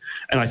point one.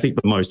 And I think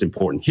the most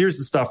important. Here's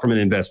the stuff from an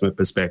investment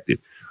perspective.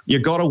 You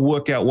got to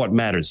work out what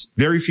matters.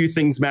 Very few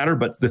things matter,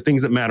 but the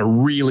things that matter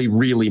really,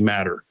 really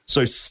matter.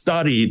 So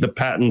study the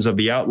patterns of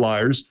the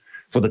outliers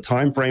for the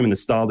time frame and the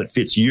style that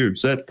fits you.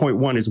 So that's point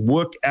one, is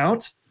work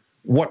out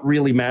what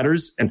really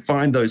matters and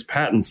find those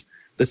patterns.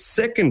 The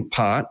second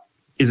part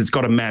is it's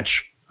got to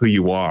match who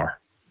you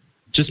are.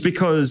 Just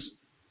because,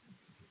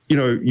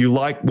 you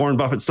like Warren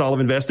Buffett's style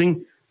of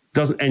investing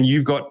and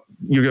you've got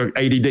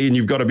ADD and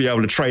you've got to be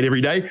able to trade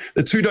every day,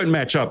 the two don't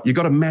match up. You've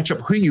got to match up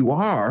who you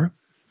are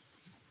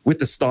with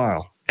the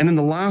style. And then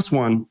the last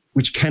one,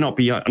 which cannot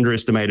be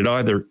underestimated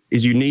either,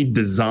 is you need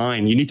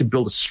design. You need to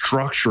build a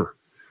structure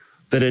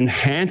that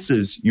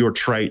enhances your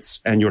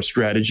traits and your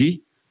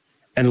strategy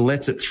and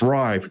lets it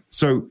thrive.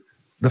 So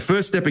the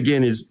first step,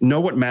 again, is know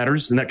what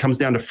matters, and that comes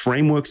down to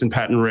frameworks and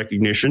pattern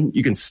recognition.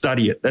 You can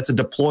study it. That's a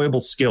deployable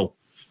skill.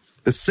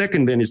 The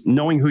second, then, is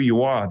knowing who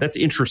you are. That's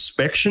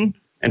introspection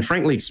and,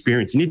 frankly,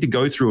 experience. You need to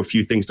go through a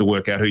few things to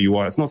work out who you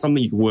are. It's not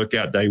something you can work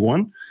out day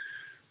one.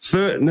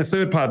 The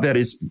third part of that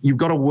is you've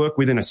got to work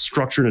within a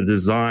structure and a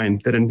design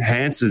that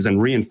enhances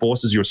and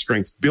reinforces your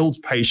strengths, builds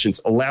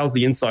patience, allows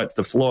the insights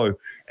to flow.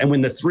 And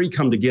when the three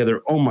come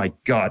together, oh my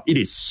God, it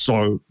is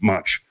so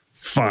much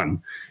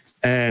fun.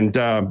 And,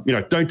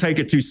 don't take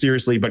it too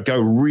seriously, but go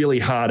really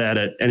hard at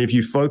it. And if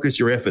you focus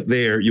your effort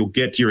there, you'll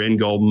get to your end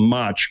goal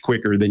much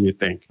quicker than you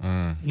think.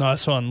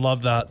 Nice one.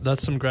 Love that.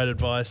 That's some great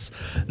advice.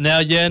 Now,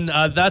 Yen,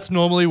 that's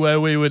normally where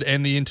we would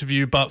end the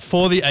interview. But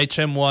for the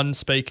HM1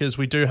 speakers,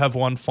 we do have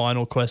one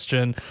final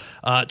question.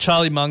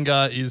 Charlie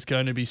Munger is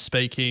going to be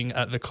speaking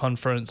at the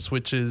conference,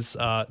 which is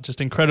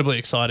just incredibly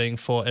exciting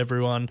for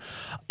everyone.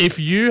 If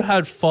you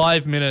had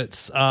 5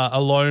 minutes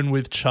alone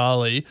with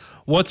Charlie,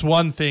 what's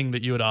one thing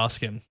that you would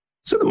ask him?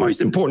 So the most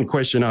important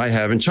question I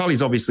have, and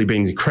Charlie's obviously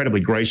been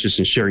incredibly gracious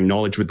in sharing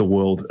knowledge with the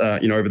world,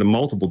 over the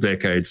multiple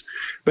decades,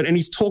 and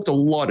he's talked a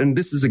lot. And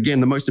this is, again,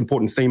 the most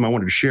important theme I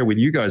wanted to share with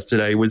you guys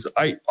today was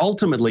I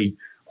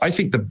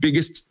think the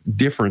biggest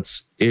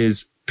difference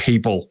is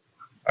people.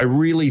 I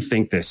really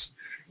think this.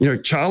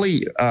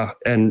 Charlie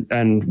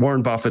and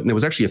Warren Buffett, and there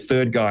was actually a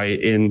third guy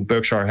in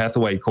Berkshire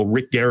Hathaway called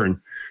Rick Guerin,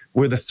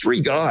 were the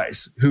three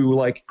guys who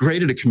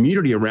created a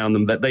community around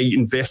them that they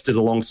invested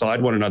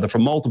alongside one another for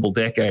multiple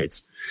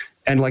decades.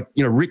 And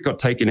Rick got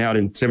taken out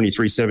in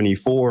 73,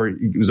 74.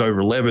 He was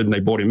over 11. They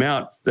bought him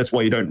out. That's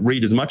why you don't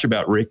read as much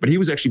about Rick, but he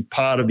was actually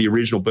part of the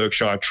original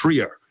Berkshire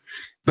trio.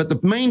 But the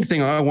main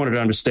thing I wanted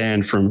to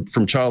understand from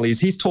Charlie is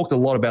he's talked a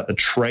lot about the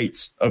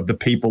traits of the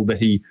people that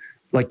he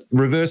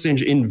reverse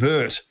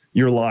invert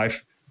your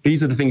life.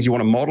 These are the things you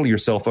want to model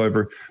yourself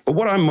over. But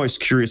what I'm most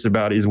curious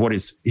about is what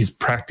his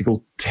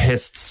practical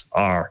tests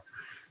are.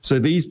 So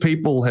these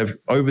people have,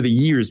 over the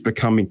years,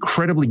 become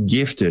incredibly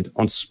gifted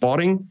on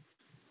spotting,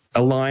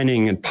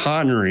 aligning, and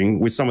partnering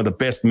with some of the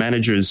best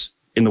managers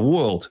in the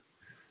world.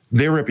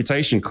 Their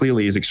reputation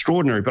clearly is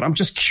extraordinary, but I'm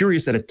just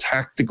curious at a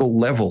tactical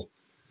level.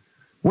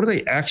 What do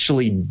they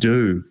actually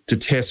do to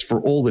test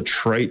for all the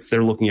traits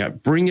they're looking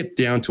at? Bring it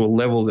down to a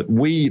level that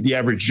we, the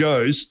average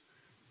Joes,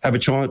 have a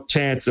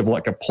chance of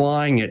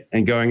applying it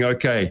and going,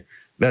 okay,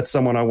 that's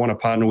someone I want to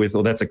partner with,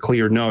 or that's a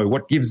clear no.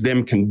 What gives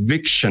them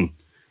conviction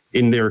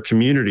in their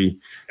community.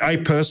 I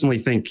personally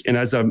think, and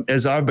as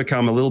I've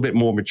become a little bit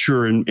more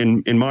mature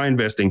in my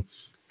investing,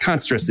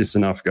 can't stress this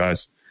enough,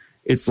 guys.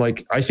 It's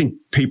like, I think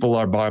people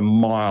are by a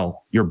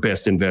mile your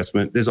best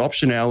investment. There's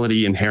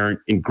optionality inherent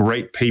in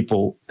great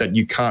people that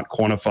you can't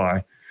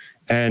quantify.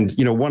 And,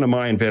 you know, one of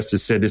my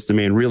investors said this to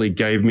me and really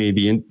gave me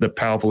the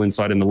powerful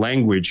insight in the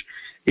language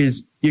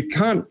is you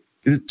can't,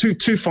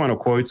 two final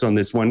quotes on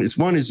this one.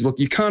 One is, look,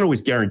 you can't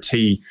always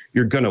guarantee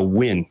you're going to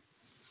win.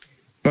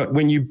 But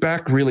when you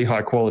back really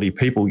high quality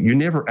people, you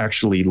never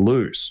actually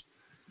lose.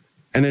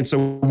 And then so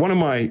one of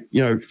my,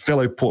 you know,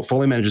 fellow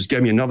portfolio managers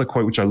gave me another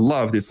quote, which I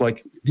loved. It's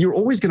like, you're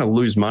always going to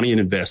lose money in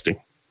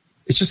investing.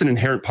 It's just an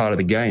inherent part of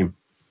the game.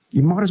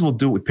 You might as well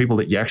do it with people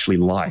that you actually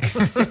like,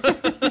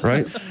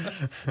 right?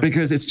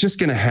 Because it's just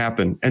going to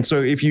happen. And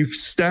so if you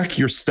stack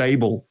your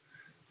stable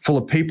full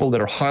of people that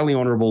are highly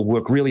honorable,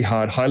 work really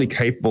hard, highly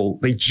capable,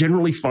 they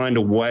generally find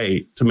a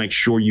way to make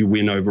sure you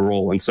win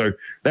overall. And so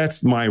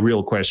that's my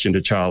real question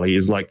to Charlie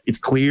is like, it's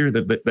clear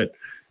that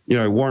you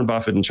know, Warren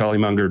Buffett and Charlie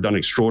Munger have done an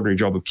extraordinary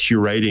job of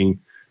curating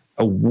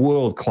a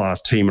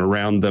world-class team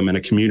around them and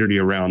a community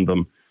around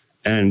them.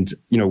 And,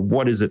 you know,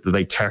 what is it that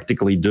they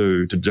tactically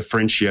do to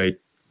differentiate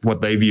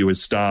what they view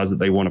as stars that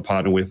they want to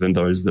partner with and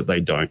those that they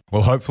don't?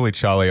 Well, hopefully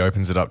Charlie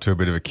opens it up to a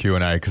bit of a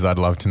Q&A because I'd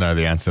love to know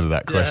the answer to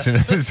that question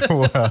as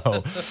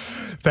well.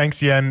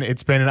 Thanks, Yen.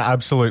 It's been an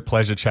absolute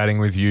pleasure chatting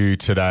with you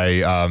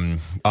today.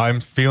 I'm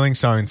feeling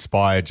so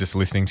inspired just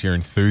listening to your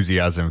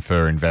enthusiasm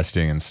for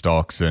investing in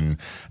stocks and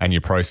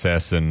your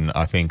process. And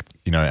I think,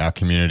 you know, our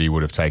community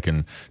would have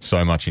taken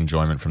so much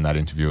enjoyment from that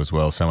interview as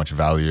well, so much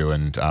value.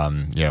 And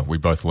we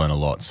both learn a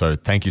lot. So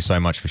thank you so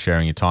much for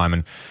sharing your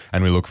time.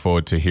 And we look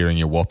forward to hearing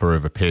your whopper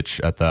of a pitch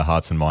at the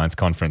Hearts and Minds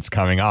conference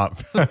coming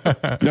up.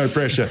 No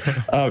pressure.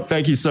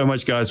 Thank you so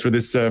much, guys, for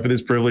this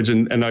privilege.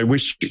 And I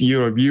wish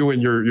you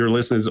and your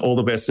listeners all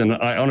the best. And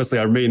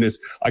I mean this.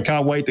 I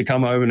can't wait to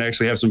come home and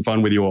actually have some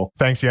fun with you all.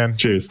 Thanks, Yen.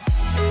 Cheers.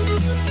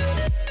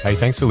 Hey,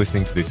 thanks for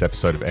listening to this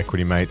episode of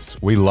Equity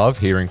Mates. We love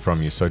hearing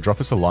from you, so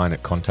drop us a line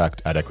at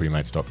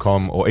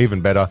contact@equitymates.com, or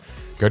even better,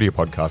 go to your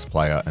podcast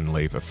player and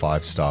leave a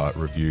 5-star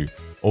review.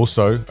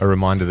 Also, a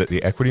reminder that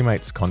the Equity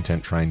Mates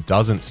content train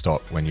doesn't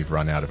stop when you've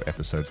run out of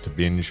episodes to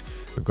binge.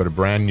 We've got a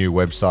brand new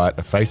website,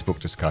 a Facebook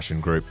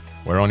discussion group.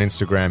 We're on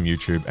Instagram,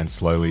 YouTube, and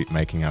slowly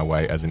making our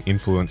way as an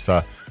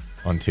influencer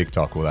on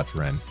TikTok. Well, that's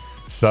Ren.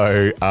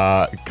 So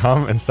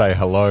come and say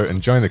hello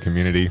and join the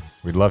community.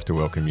 We'd love to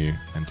welcome you.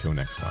 Until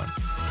next time.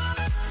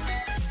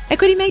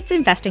 Equity Mates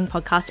Investing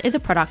Podcast is a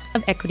product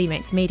of Equity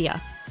Mates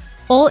Media.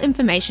 All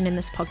information in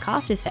this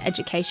podcast is for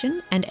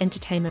education and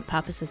entertainment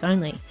purposes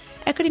only.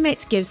 Equity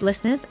Mates gives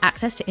listeners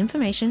access to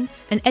information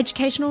and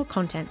educational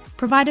content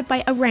provided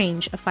by a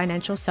range of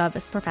financial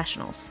service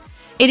professionals.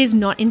 It is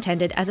not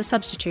intended as a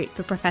substitute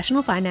for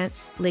professional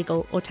finance,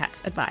 legal, or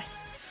tax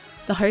advice.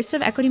 The hosts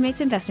of Equity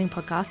Mates Investing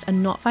Podcast are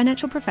not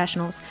financial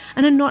professionals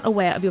and are not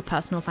aware of your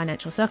personal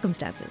financial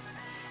circumstances.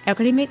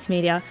 Equity Mates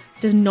Media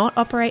does not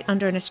operate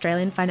under an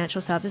Australian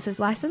Financial Services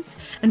Licence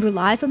and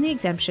relies on the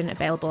exemption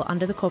available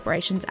under the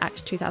Corporations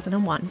Act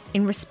 2001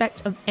 in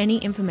respect of any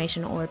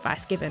information or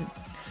advice given.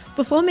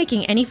 Before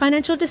making any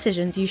financial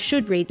decisions, you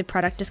should read the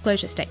product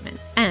disclosure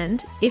statement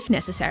and, if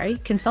necessary,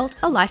 consult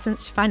a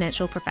licensed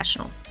financial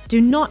professional.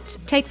 Do not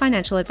take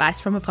financial advice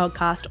from a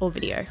podcast or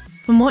video.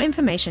 For more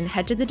information,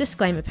 head to the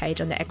disclaimer page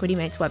on the Equity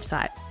Mates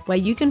website, where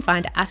you can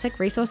find ASIC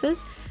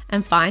resources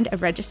and find a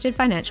registered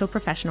financial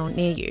professional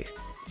near you.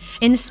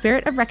 In the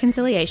spirit of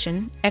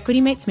reconciliation, Equity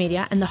Mates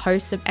Media and the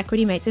hosts of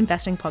Equity Mates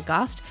Investing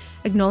Podcast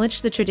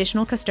acknowledge the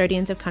traditional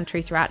custodians of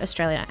country throughout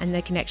Australia and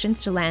their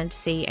connections to land,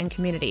 sea, and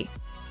community.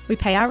 We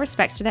pay our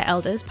respects to their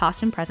elders,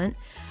 past and present,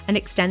 and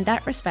extend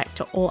that respect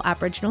to all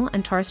Aboriginal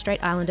and Torres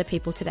Strait Islander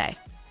people today.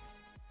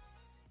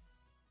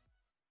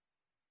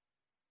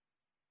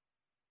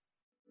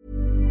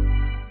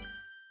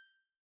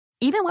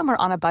 Even when we're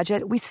on a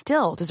budget, we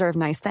still deserve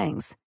nice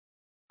things.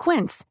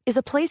 Quince is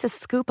a place to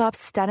scoop up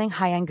stunning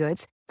high-end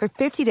goods for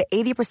 50 to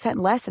 80%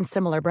 less than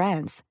similar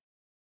brands.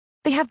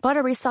 They have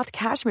buttery soft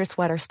cashmere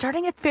sweaters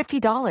starting at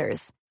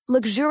 $50,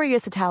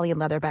 luxurious Italian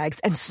leather bags,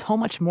 and so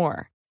much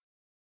more.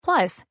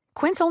 Plus,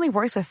 Quince only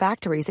works with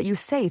factories that use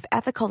safe,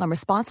 ethical, and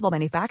responsible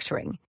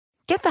manufacturing.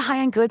 Get the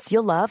high-end goods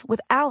you'll love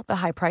without the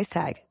high price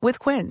tag with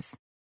Quince.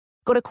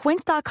 Go to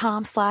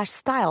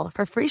quince.com/style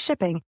for free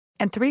shipping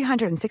and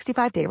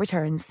 365-day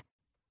returns.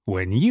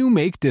 When you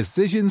make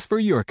decisions for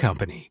your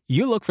company,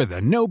 you look for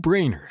the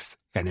no-brainers.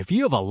 And if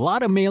you have a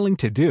lot of mailing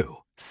to do,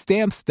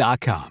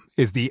 Stamps.com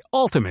is the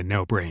ultimate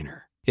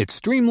no-brainer. It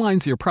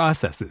streamlines your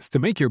processes to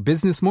make your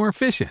business more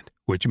efficient,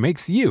 which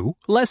makes you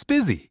less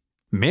busy.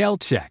 Mail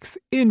checks,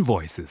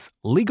 invoices,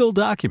 legal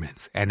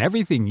documents, and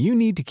everything you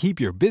need to keep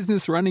your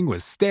business running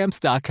with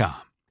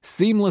Stamps.com.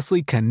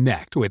 Seamlessly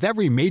connect with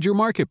every major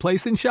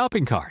marketplace and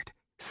shopping cart.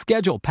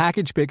 Schedule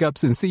package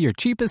pickups and see your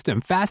cheapest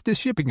and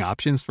fastest shipping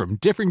options from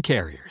different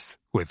carriers,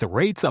 with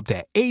rates up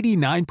to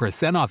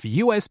 89% off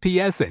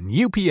USPS and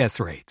UPS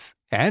rates.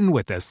 And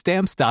with the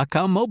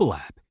Stamps.com mobile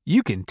app,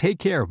 you can take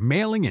care of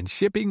mailing and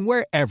shipping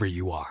wherever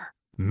you are.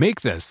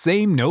 Make the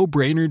same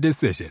no-brainer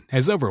decision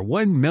as over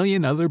 1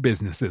 million other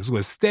businesses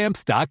with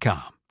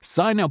Stamps.com.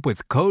 Sign up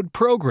with Code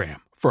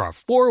PROGRAM for a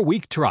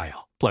 4-week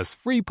trial, plus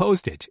free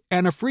postage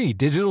and a free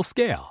digital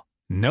scale.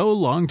 No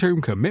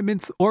long-term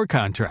commitments or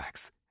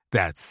contracts.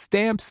 That's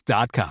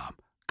Stamps.com.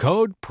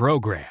 Code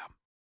PROGRAM.